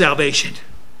is salvation.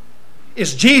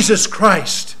 It's Jesus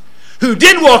Christ, who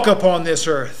did walk upon this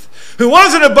earth, who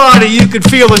wasn't a body you could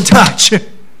feel and touch,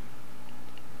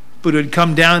 but who had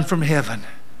come down from heaven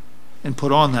and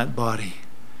put on that body,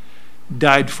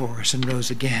 died for us and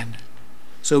rose again,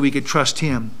 so we could trust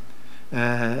him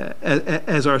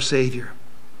as our Savior.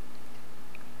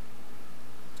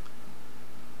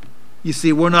 You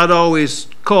see, we're not always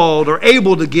called or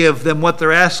able to give them what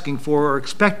they're asking for or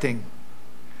expecting,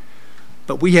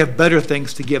 but we have better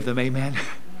things to give them, amen?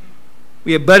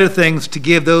 We have better things to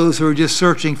give those who are just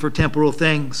searching for temporal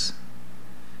things.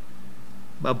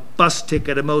 A bus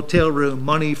ticket, a motel room,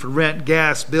 money for rent,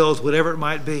 gas, bills, whatever it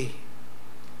might be.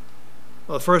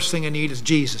 Well, the first thing I need is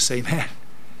Jesus, amen.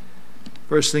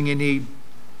 First thing you need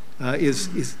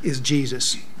is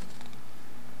Jesus.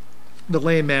 The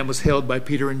lame man was held by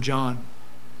Peter and John.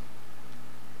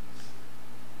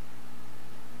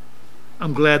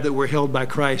 I'm glad that we're held by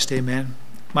Christ, amen.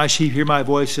 My sheep hear my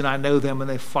voice, and I know them, and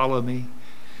they follow me.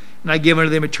 And I give unto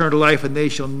them eternal life, and they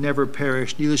shall never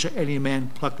perish. Neither shall any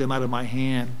man pluck them out of my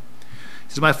hand. He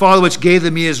says, my Father which gave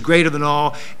them me is greater than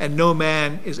all, and no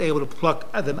man is able to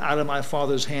pluck them out of my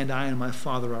Father's hand. I and my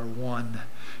Father are one.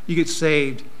 You get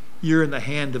saved, you're in the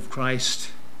hand of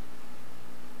Christ,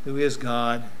 who is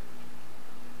God.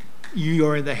 You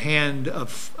are in the hand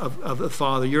of the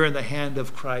Father. You're in the hand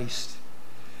of Christ.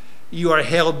 You are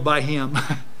held by him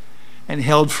and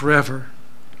held forever.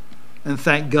 And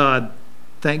thank God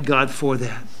for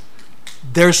that.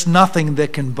 There's nothing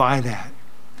that can buy that.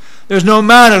 There's no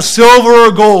amount of silver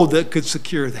or gold that could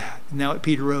secure that. And now what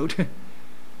Peter wrote,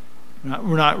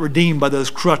 we're not redeemed by those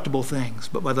corruptible things,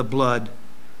 but by the blood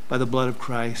of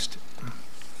Christ.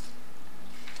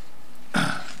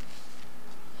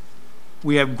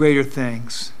 We have greater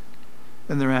things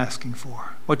than they're asking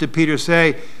for. What did Peter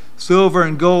say? Silver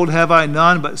and gold have I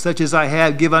none, but such as I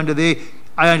have give unto thee.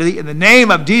 I unto thee, in the name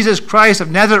of Jesus Christ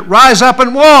of Nazareth, rise up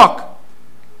and walk.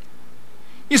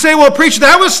 You say, well, preacher,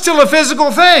 that was still a physical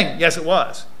thing. Yes, it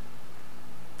was.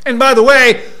 And by the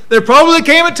way, there probably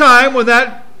came a time when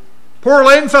that poor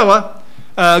lame fella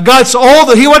got so old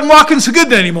that he wasn't walking so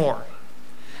good anymore.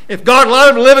 If God allowed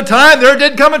him to live a time, there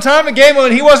did come a time again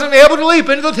when he wasn't able to leap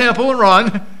into the temple and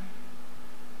run.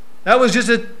 That was just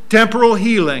a temporal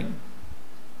healing.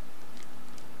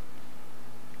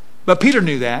 But Peter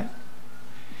knew that.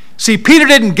 See, Peter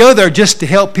didn't go there just to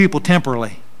help people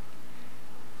temporarily.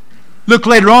 Look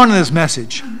later on in this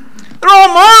message. They're all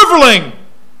marveling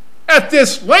at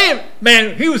this lame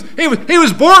man. He was born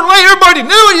lame. Everybody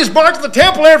knew it. He just walked to the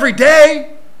temple every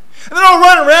day. And they're all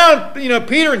running around,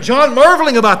 Peter and John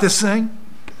marveling about this thing.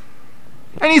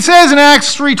 And he says in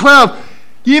Acts 3:12,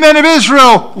 ye men of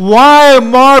Israel, why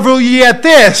marvel ye at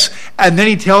this? And then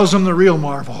he tells them the real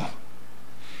marvel.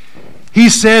 He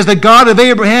says, the God of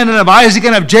Abraham and of Isaac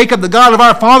and of Jacob, the God of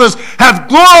our fathers, have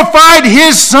glorified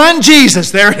his son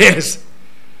Jesus. There it is.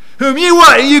 Whom you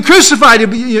what? You crucified.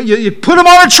 You put him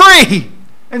on a tree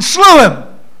and slew him.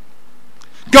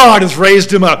 God has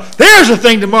raised him up. There's a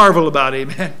thing to marvel about,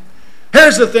 amen.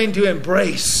 Here's the thing to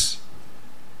embrace.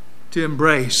 To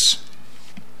embrace.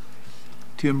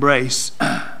 To embrace.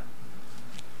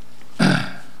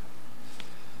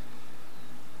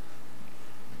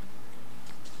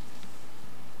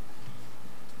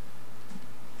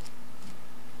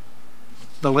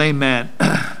 The lame man.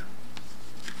 The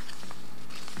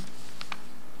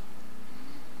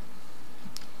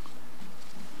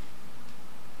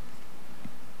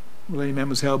lame man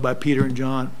was held by Peter and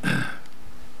John.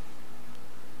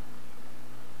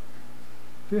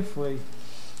 Fifthly,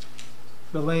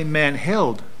 the lame man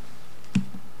held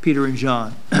Peter and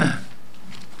John. The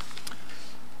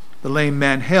lame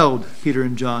man held Peter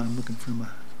and John. I'm looking for my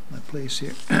place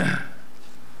here.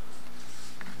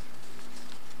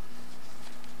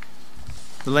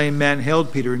 The lame man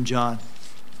held Peter and John.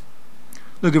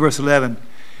 Look at verse 11.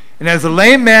 And as the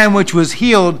lame man which was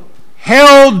healed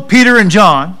held Peter and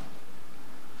John,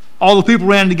 all the people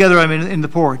ran together in the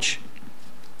porch.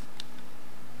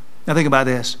 Now think about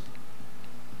this.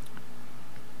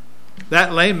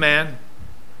 That lame man,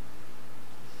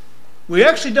 we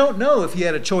actually don't know if he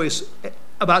had a choice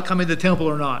about coming to the temple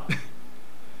or not.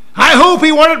 I hope he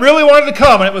really wanted to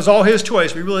come and it was all his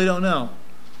choice. We really don't know.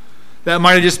 That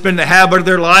might have just been the habit of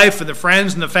their life and the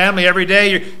friends and the family every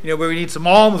day. Where we need some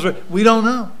alms. We don't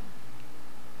know.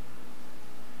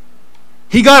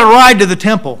 He got a ride to the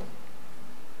temple.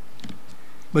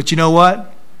 But you know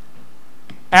what?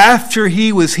 After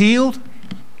he was healed,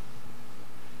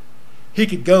 he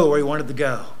could go where he wanted to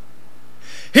go.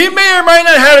 He may or may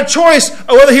not have had a choice of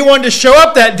whether he wanted to show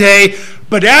up that day,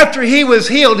 but after he was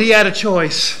healed, he had a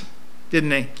choice,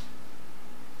 didn't he?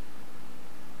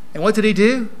 And what did he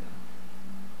do?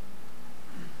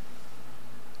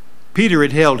 Peter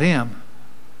had held him.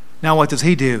 Now what does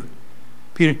he do?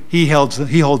 Peter, he holds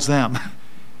them.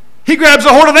 He grabs a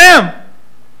hold of them.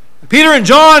 Peter and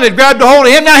John had grabbed a hold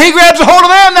of him. Now he grabs a hold of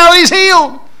them. Now he's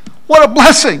healed. What a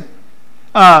blessing.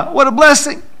 What a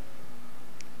blessing.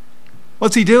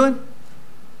 What's he doing?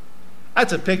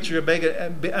 That's a picture of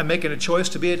making a choice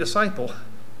to be a disciple.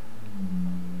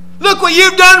 Look what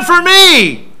you've done for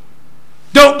me.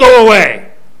 Don't go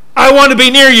away. I want to be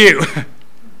near you.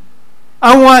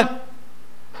 I want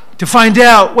to find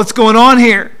out what's going on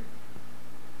here.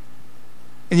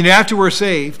 And after we're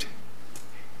saved,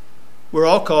 we're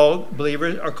all called,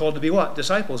 believers are called to be what?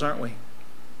 Disciples, aren't we?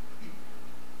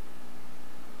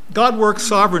 God works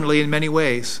sovereignly in many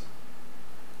ways.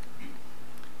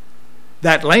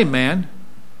 That lame man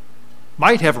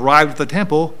might have arrived at the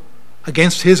temple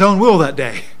against his own will that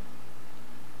day.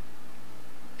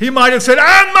 He might have said,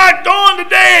 I'm not going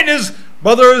today. And his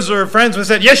brothers or friends would have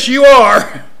said, yes, you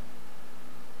are.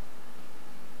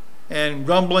 And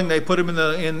grumbling, they put him in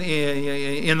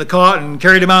the cot and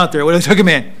carried him out there. Well, they took him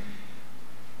in.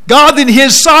 God in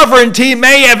his sovereignty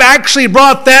may have actually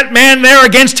brought that man there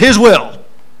against his will.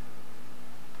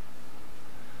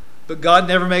 But God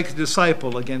never makes a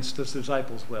disciple against the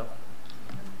disciple's will,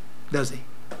 does he?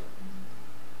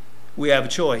 We have a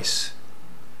choice.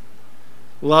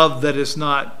 Love that is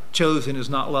not chosen is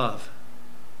not love.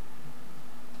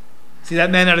 See,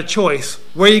 that man had a choice.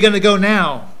 Where are you going to go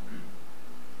now?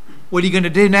 What are you going to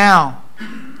do now?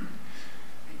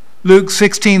 Luke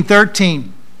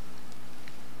 16:13.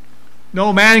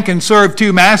 No man can serve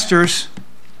two masters.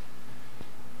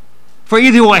 For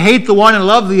either he will hate the one and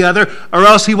love the other, or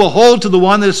else he will hold to the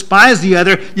one that despises the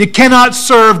other. You cannot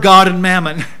serve God and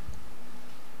mammon.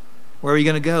 Where are you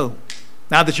going to go?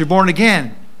 now that you're born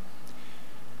again.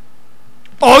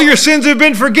 All your sins have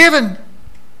been forgiven.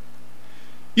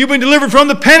 You've been delivered from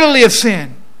the penalty of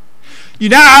sin. You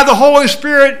now have the Holy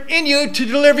Spirit in you to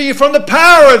deliver you from the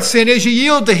power of sin as you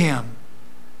yield to Him.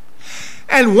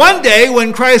 And one day,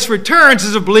 when Christ returns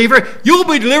as a believer, you'll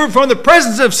be delivered from the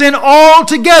presence of sin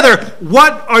altogether.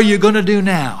 What are you going to do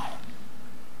now?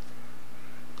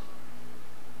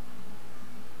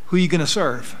 Who are you going to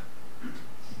serve?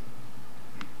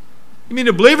 You mean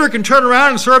a believer can turn around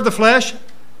and serve the flesh?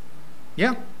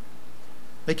 Yeah,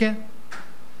 they can.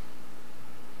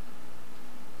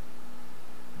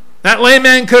 That lame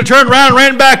man could have turned around and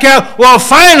ran back out. Well,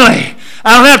 finally,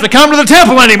 I don't have to come to the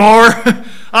temple anymore.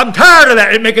 I'm tired of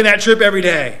that, making that trip every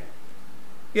day.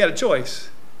 He had a choice.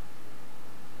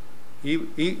 He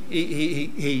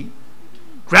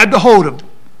grabbed a hold of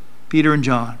Peter and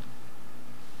John.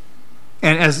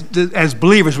 And as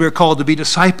believers, we're called to be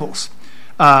disciples.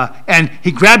 And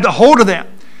he grabbed a hold of them.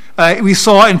 We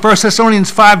saw in 1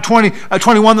 Thessalonians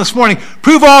 5:21 this morning.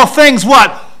 Prove all things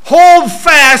what? Hold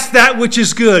fast that which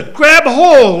is good. Grab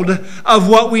hold of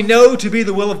what we know to be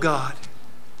the will of God.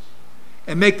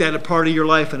 And make that a part of your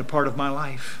life and a part of my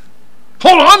life.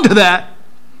 Hold on to that.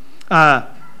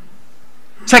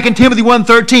 2 Timothy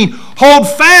 1:13. Hold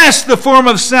fast the form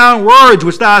of sound words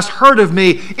which thou hast heard of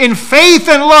me in faith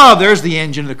and love. There's the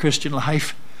engine of the Christian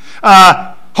life.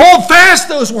 Hold fast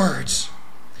those words.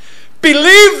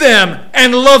 Believe them,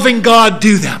 and loving God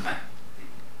do them,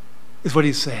 is what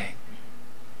he's saying.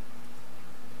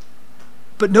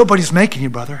 But nobody's making you,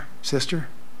 brother, sister.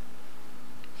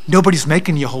 Nobody's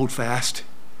making you hold fast.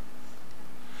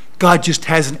 God just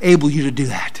hasn't enabled you to do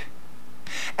that.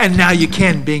 And now you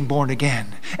can, being born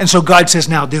again. And so God says,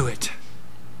 now do it.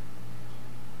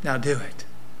 Now do it.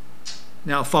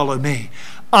 Now follow me.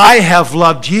 I have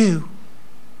loved you.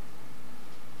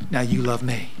 Now you love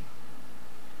me.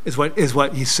 Is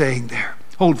what he's saying there.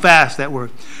 Hold fast, that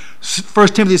word. 1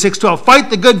 Timothy 6:12.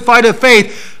 Fight the good fight of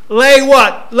faith. Lay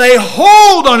what? Lay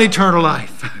hold on eternal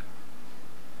life.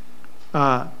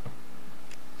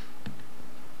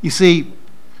 You see,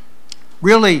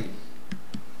 really,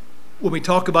 when we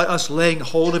talk about us laying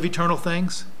hold of eternal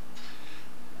things,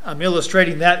 I'm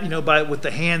illustrating that, with the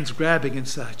hands grabbing and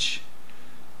such.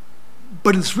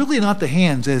 But it's really not the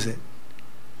hands, is it?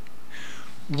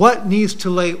 What needs to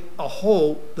lay a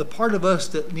hold, the part of us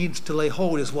that needs to lay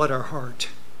hold is what? Our heart.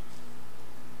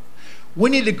 We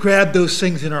need to grab those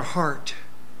things in our heart.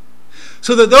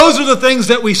 So that those are the things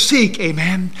that we seek,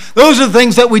 amen? Those are the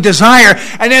things that we desire.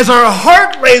 And as our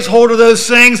heart lays hold of those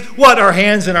things, what? Our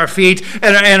hands and our feet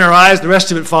and our eyes, the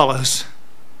rest of it follows.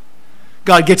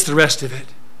 God gets the rest of it.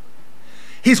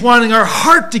 He's wanting our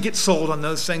heart to get sold on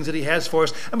those things that He has for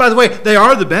us. And by the way, they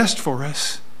are the best for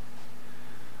us.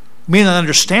 We may not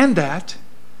understand that,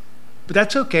 but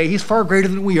that's okay. He's far greater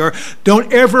than we are.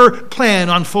 Don't ever plan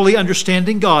on fully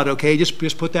understanding God, okay? Just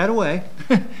put that away.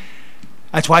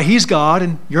 That's why He's God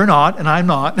and you're not and I'm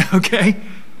not, okay?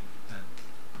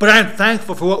 But I'm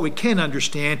thankful for what we can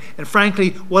understand, and frankly,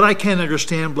 what I can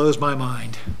understand blows my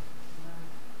mind.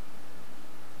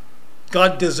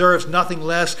 God deserves nothing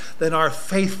less than our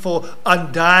faithful,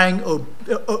 undying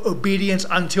obedience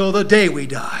until the day we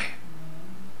die.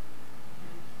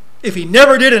 If He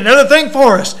never did another thing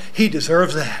for us, He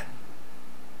deserves that.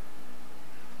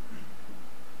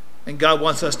 And God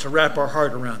wants us to wrap our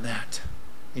heart around that.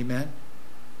 Amen?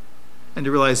 And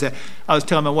to realize that. I was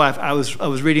telling my wife, I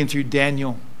was reading through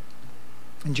Daniel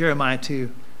and Jeremiah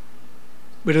too.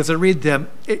 But as I read them,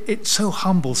 it so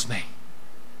humbles me.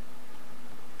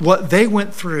 What they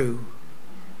went through,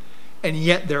 and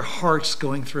yet their hearts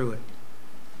going through it.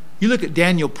 You look at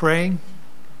Daniel praying.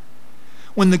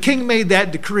 When the king made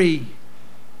that decree,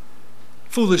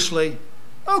 foolishly,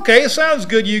 okay, it sounds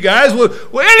good, you guys. Well,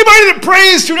 anybody that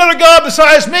prays to another god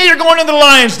besides me, you're going into the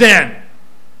lion's den.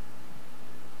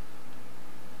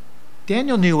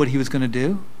 Daniel knew what he was going to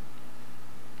do.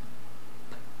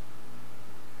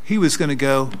 He was going to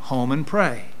go home and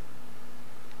pray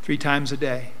 3 times a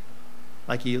day,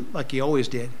 like he always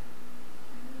did.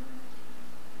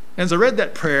 And as I read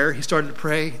that prayer, he started to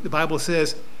pray. The Bible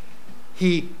says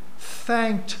he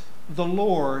thanked the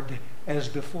Lord as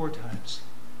before times.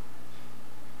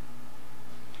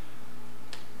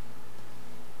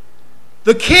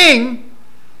 The king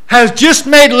has just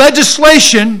made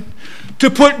legislation to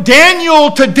put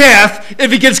Daniel to death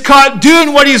if he gets caught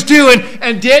doing what he's doing.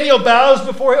 And Daniel bows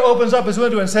before he opens up his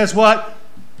window and says what?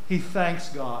 He thanks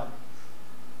God.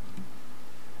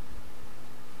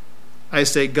 I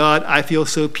say, God, I feel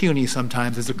so puny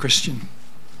sometimes as a Christian.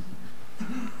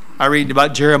 I read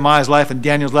about Jeremiah's life and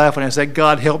Daniel's life and I say,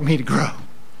 God, help me to grow.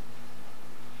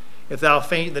 If thou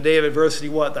faint in the day of adversity,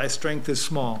 what? Thy strength is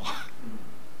small.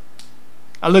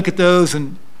 I look at those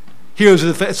and heroes of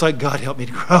the faith. It's like, God, help me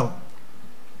to grow.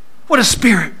 What a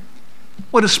spirit.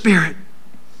 What a spirit.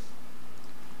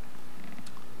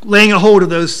 Laying a hold of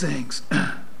those things.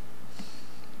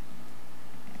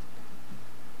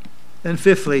 And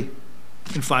fifthly,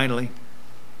 and finally,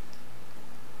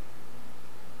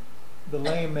 the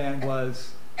lame man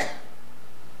was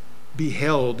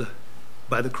beheld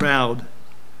by the crowd.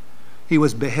 He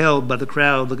was beheld by the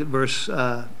crowd. Look at verse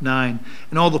 9.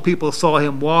 And all the people saw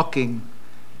him walking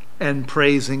and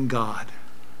praising God.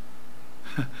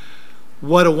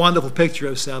 What a wonderful picture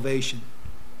of salvation.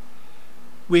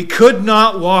 We could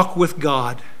not walk with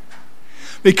God.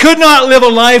 We could not live a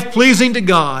life pleasing to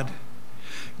God.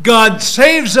 God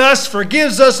saves us,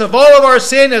 forgives us of all of our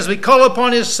sin as we call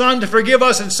upon His Son to forgive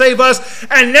us and save us.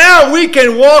 And now we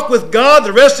can walk with God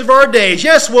the rest of our days.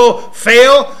 Yes, we'll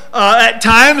fail at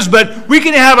times, but we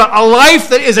can have a life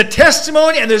that is a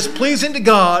testimony and is pleasing to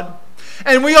God.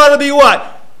 And we ought to be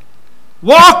what?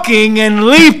 Walking and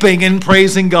leaping and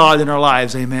praising God in our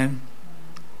lives. Amen.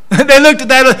 They looked at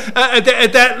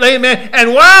that lame man,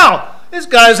 and wow! This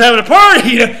guy's having a party.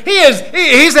 He's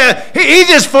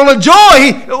just full of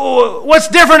joy. What's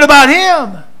different about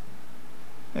him?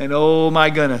 And oh my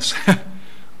goodness.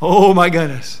 Oh my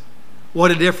goodness.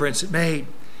 What a difference it made.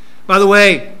 By the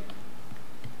way,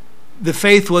 the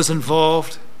faith was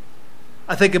involved.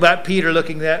 I think about Peter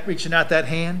reaching out that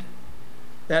hand,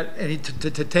 and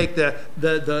to take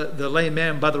the lame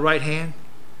man by the right hand.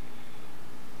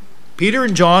 Peter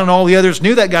and John and all the others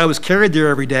knew that guy was carried there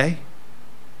every day.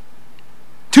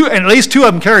 At least two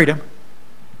of them carried him.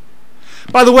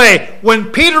 By the way,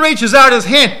 when Peter reaches out his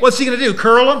hand, what's he going to do?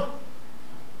 Curl him?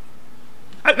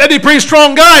 That'd be a pretty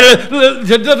strong guy.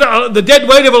 The dead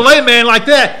weight of a lame man like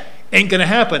that ain't going to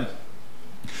happen.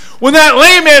 When that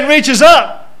lame man reaches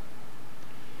up,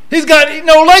 he's got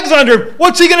no legs under him.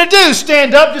 What's he going to do?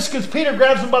 Stand up just because Peter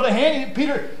grabs him by the hand?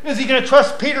 Is he going to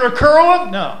trust Peter to curl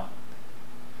him? No.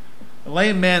 The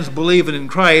lame man's believing in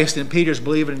Christ, and Peter's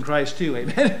believing in Christ too.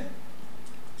 Amen.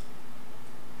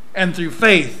 And through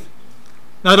faith,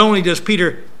 not only does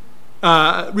Peter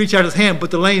reach out his hand, but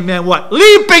the lame man, what?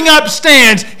 Leaping up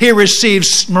stands, he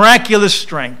receives miraculous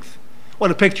strength.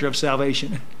 What a picture of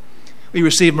salvation. We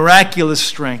receive miraculous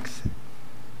strength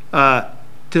to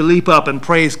leap up and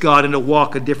praise God and to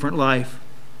walk a different life.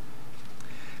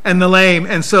 And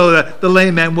so the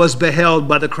lame man was beheld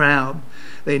by the crowd.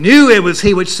 They knew it was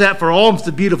he which sat for alms at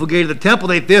the beautiful gate of the temple.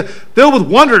 They filled with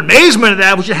wonder and amazement at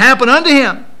that which had happened unto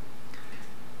him.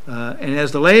 And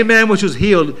as the lame man which was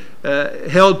healed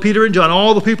held Peter and John,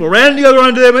 all the people ran together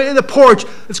unto them in the porch.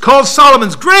 It's called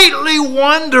Solomon's, greatly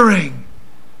wondering.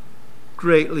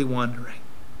 Greatly wondering.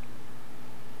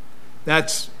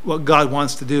 That's what God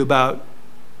wants to do about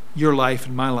your life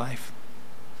and my life.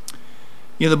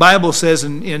 You know, the Bible says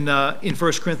in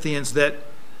 1 Corinthians that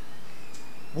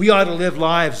we ought to live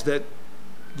lives that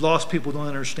lost people don't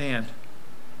understand.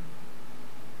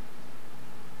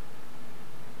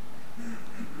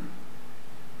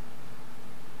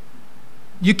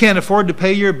 You can't afford to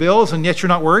pay your bills, and yet you're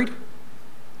not worried?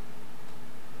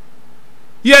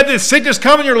 You had this sickness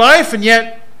come in your life, and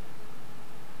yet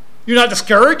you're not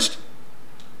discouraged?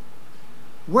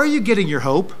 Where are you getting your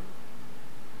hope?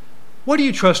 What are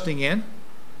you trusting in?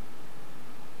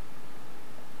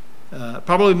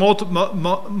 Probably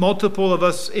multiple of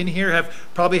us in here have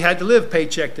probably had to live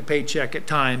paycheck to paycheck at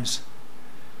times,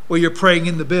 where you're praying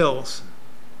in the bills.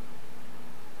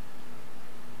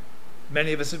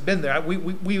 Many of us have been there.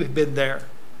 We have been there.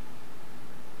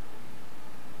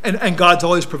 And God's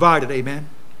always provided, amen?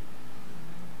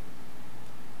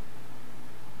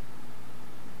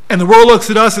 And the world looks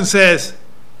at us and says,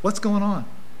 what's going on?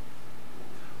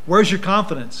 Where's your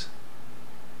confidence?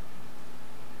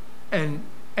 And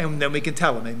then we can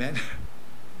tell them, amen?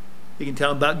 We can tell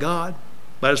them about God,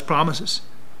 about His promises.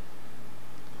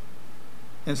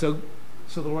 And so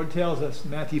the Lord tells us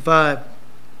in Matthew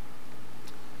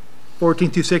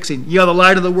 5:14-16, ye are the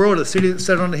light of the world. A city that's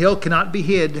set on a hill cannot be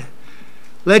hid.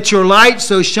 Let your light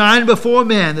so shine before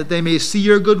men that they may see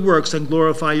your good works and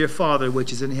glorify your Father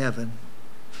which is in heaven.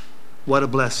 What a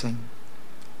blessing.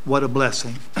 What a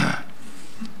blessing.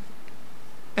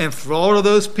 And for all of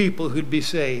those people who'd be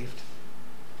saved,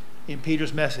 in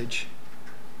Peter's message,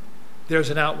 there's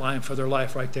an outline for their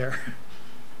life right there.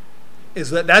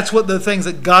 That's what the things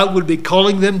that God would be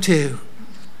calling them to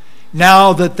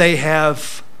now that they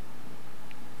have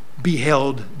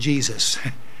beheld Jesus.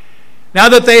 Now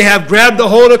that they have grabbed the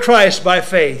hold of Christ by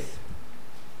faith.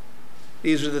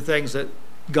 These are the things that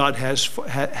God has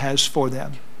for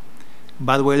them. And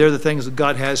by the way, they're the things that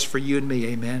God has for you and me.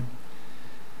 Amen.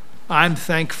 I'm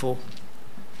thankful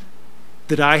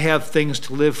that I have things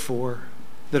to live for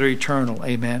that are eternal.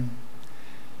 Amen.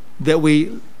 That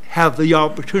we have the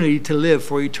opportunity to live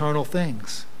for eternal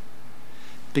things.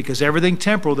 Because everything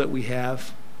temporal that we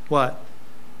have, what?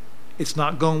 It's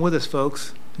not going with us,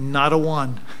 folks. Not a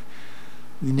one.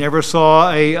 You never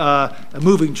saw a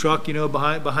moving truck,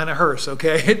 behind a hearse,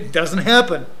 okay? It doesn't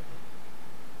happen.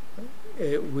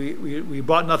 We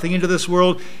brought nothing into this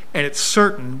world, and it's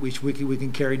certain we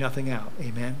can carry nothing out.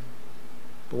 Amen.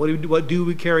 But what do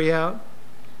we carry out?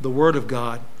 The Word of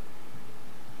God.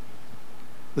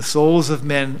 The souls of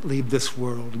men leave this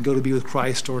world and go to be with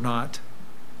Christ or not.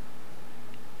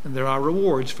 And there are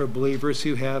rewards for believers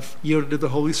who have yielded to the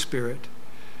Holy Spirit,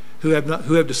 who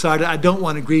have decided, I don't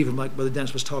want to grieve him, like Brother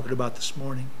Dennis was talking about this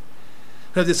morning.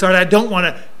 Who have decided, I don't want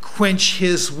to quench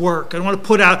his work. I don't want to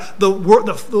put out the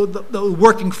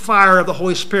working fire of the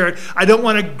Holy Spirit. I don't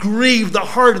want to grieve the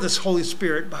heart of this Holy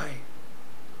Spirit by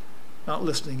not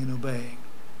listening and obeying.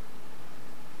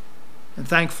 And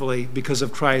thankfully, because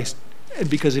of Christ and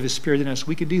because of His Spirit in us,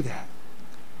 we can do that.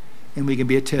 And we can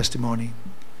be a testimony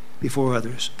before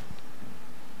others.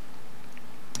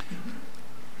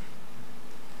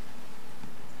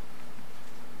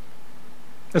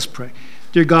 Let's pray.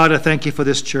 Dear God, I thank you for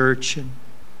this church, and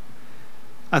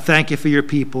I thank you for your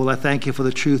people. I thank you for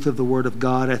the truth of the Word of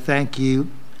God. I thank you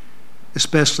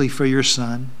especially for your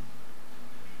Son.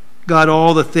 God,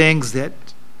 all the things that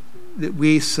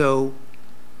we so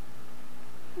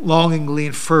longingly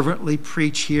and fervently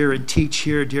preach here and teach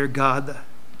here, dear God,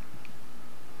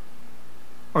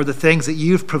 are the things that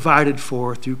you've provided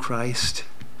for through Christ.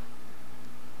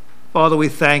 Father, we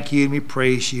thank you and we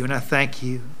praise you, and I thank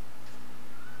you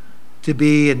to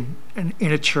be in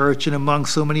a church and among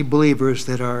so many believers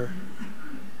that are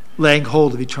laying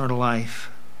hold of eternal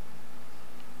life.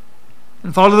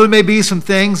 And Father, there may be some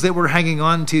things that we're hanging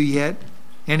on to yet,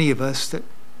 any of us, that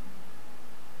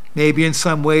maybe in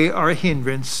some way are a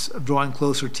hindrance of drawing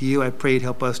closer to you. I pray you'd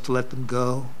help us to let them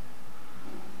go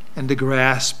and to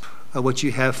grasp what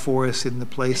you have for us in the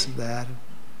place of that.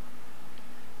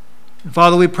 And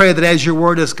Father, we pray that as your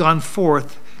word has gone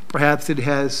forth, perhaps it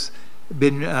has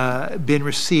been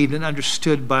received and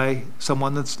understood by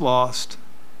someone that's lost.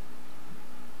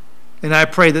 And I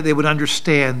pray that they would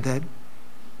understand that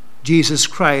Jesus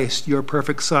Christ, your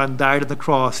perfect Son, died on the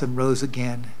cross and rose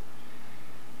again.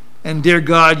 And dear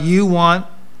God, you want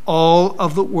all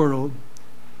of the world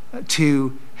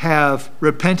to have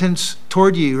repentance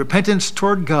toward you, repentance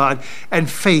toward God, and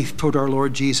faith toward our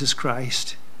Lord Jesus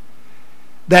Christ.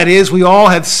 That is, we all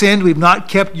have sinned. We've not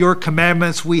kept your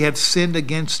commandments. We have sinned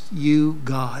against you,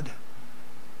 God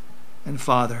and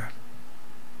Father.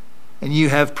 And you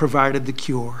have provided the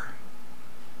cure.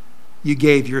 You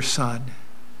gave your Son.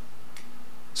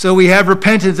 So we have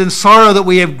repentance and sorrow that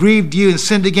we have grieved you and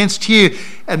sinned against you.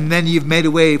 And then you've made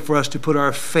a way for us to put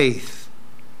our faith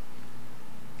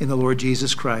in the Lord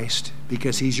Jesus Christ,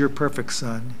 because he's your perfect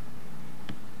Son.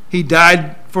 He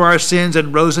died for our sins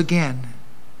and rose again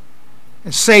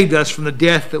and saved us from the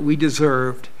death that we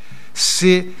deserved.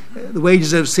 The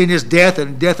wages of sin is death,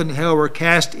 and death and hell were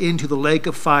cast into the lake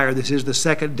of fire. This is the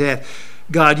second death.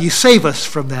 God, you save us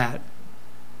from that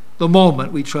the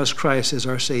moment we trust Christ as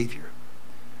our Savior.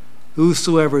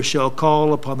 Whosoever shall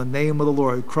call upon the name of the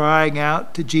Lord, crying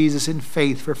out to Jesus in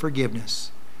faith for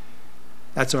forgiveness,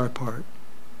 that's our part,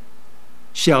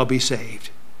 shall be saved.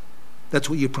 That's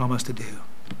what you promised to do.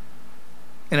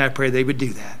 And I pray they would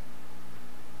do that.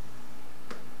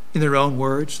 In their own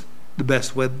words, the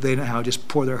best way they know how, just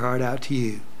pour their heart out to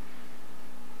you,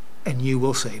 and you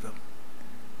will save them.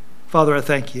 Father, I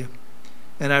thank you,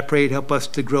 and I pray you'd help us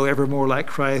to grow ever more like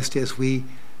Christ as we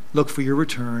look for your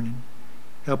return.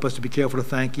 Help us to be careful to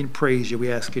thank you and praise you.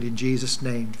 We ask it in Jesus'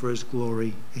 name for his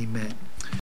glory. Amen.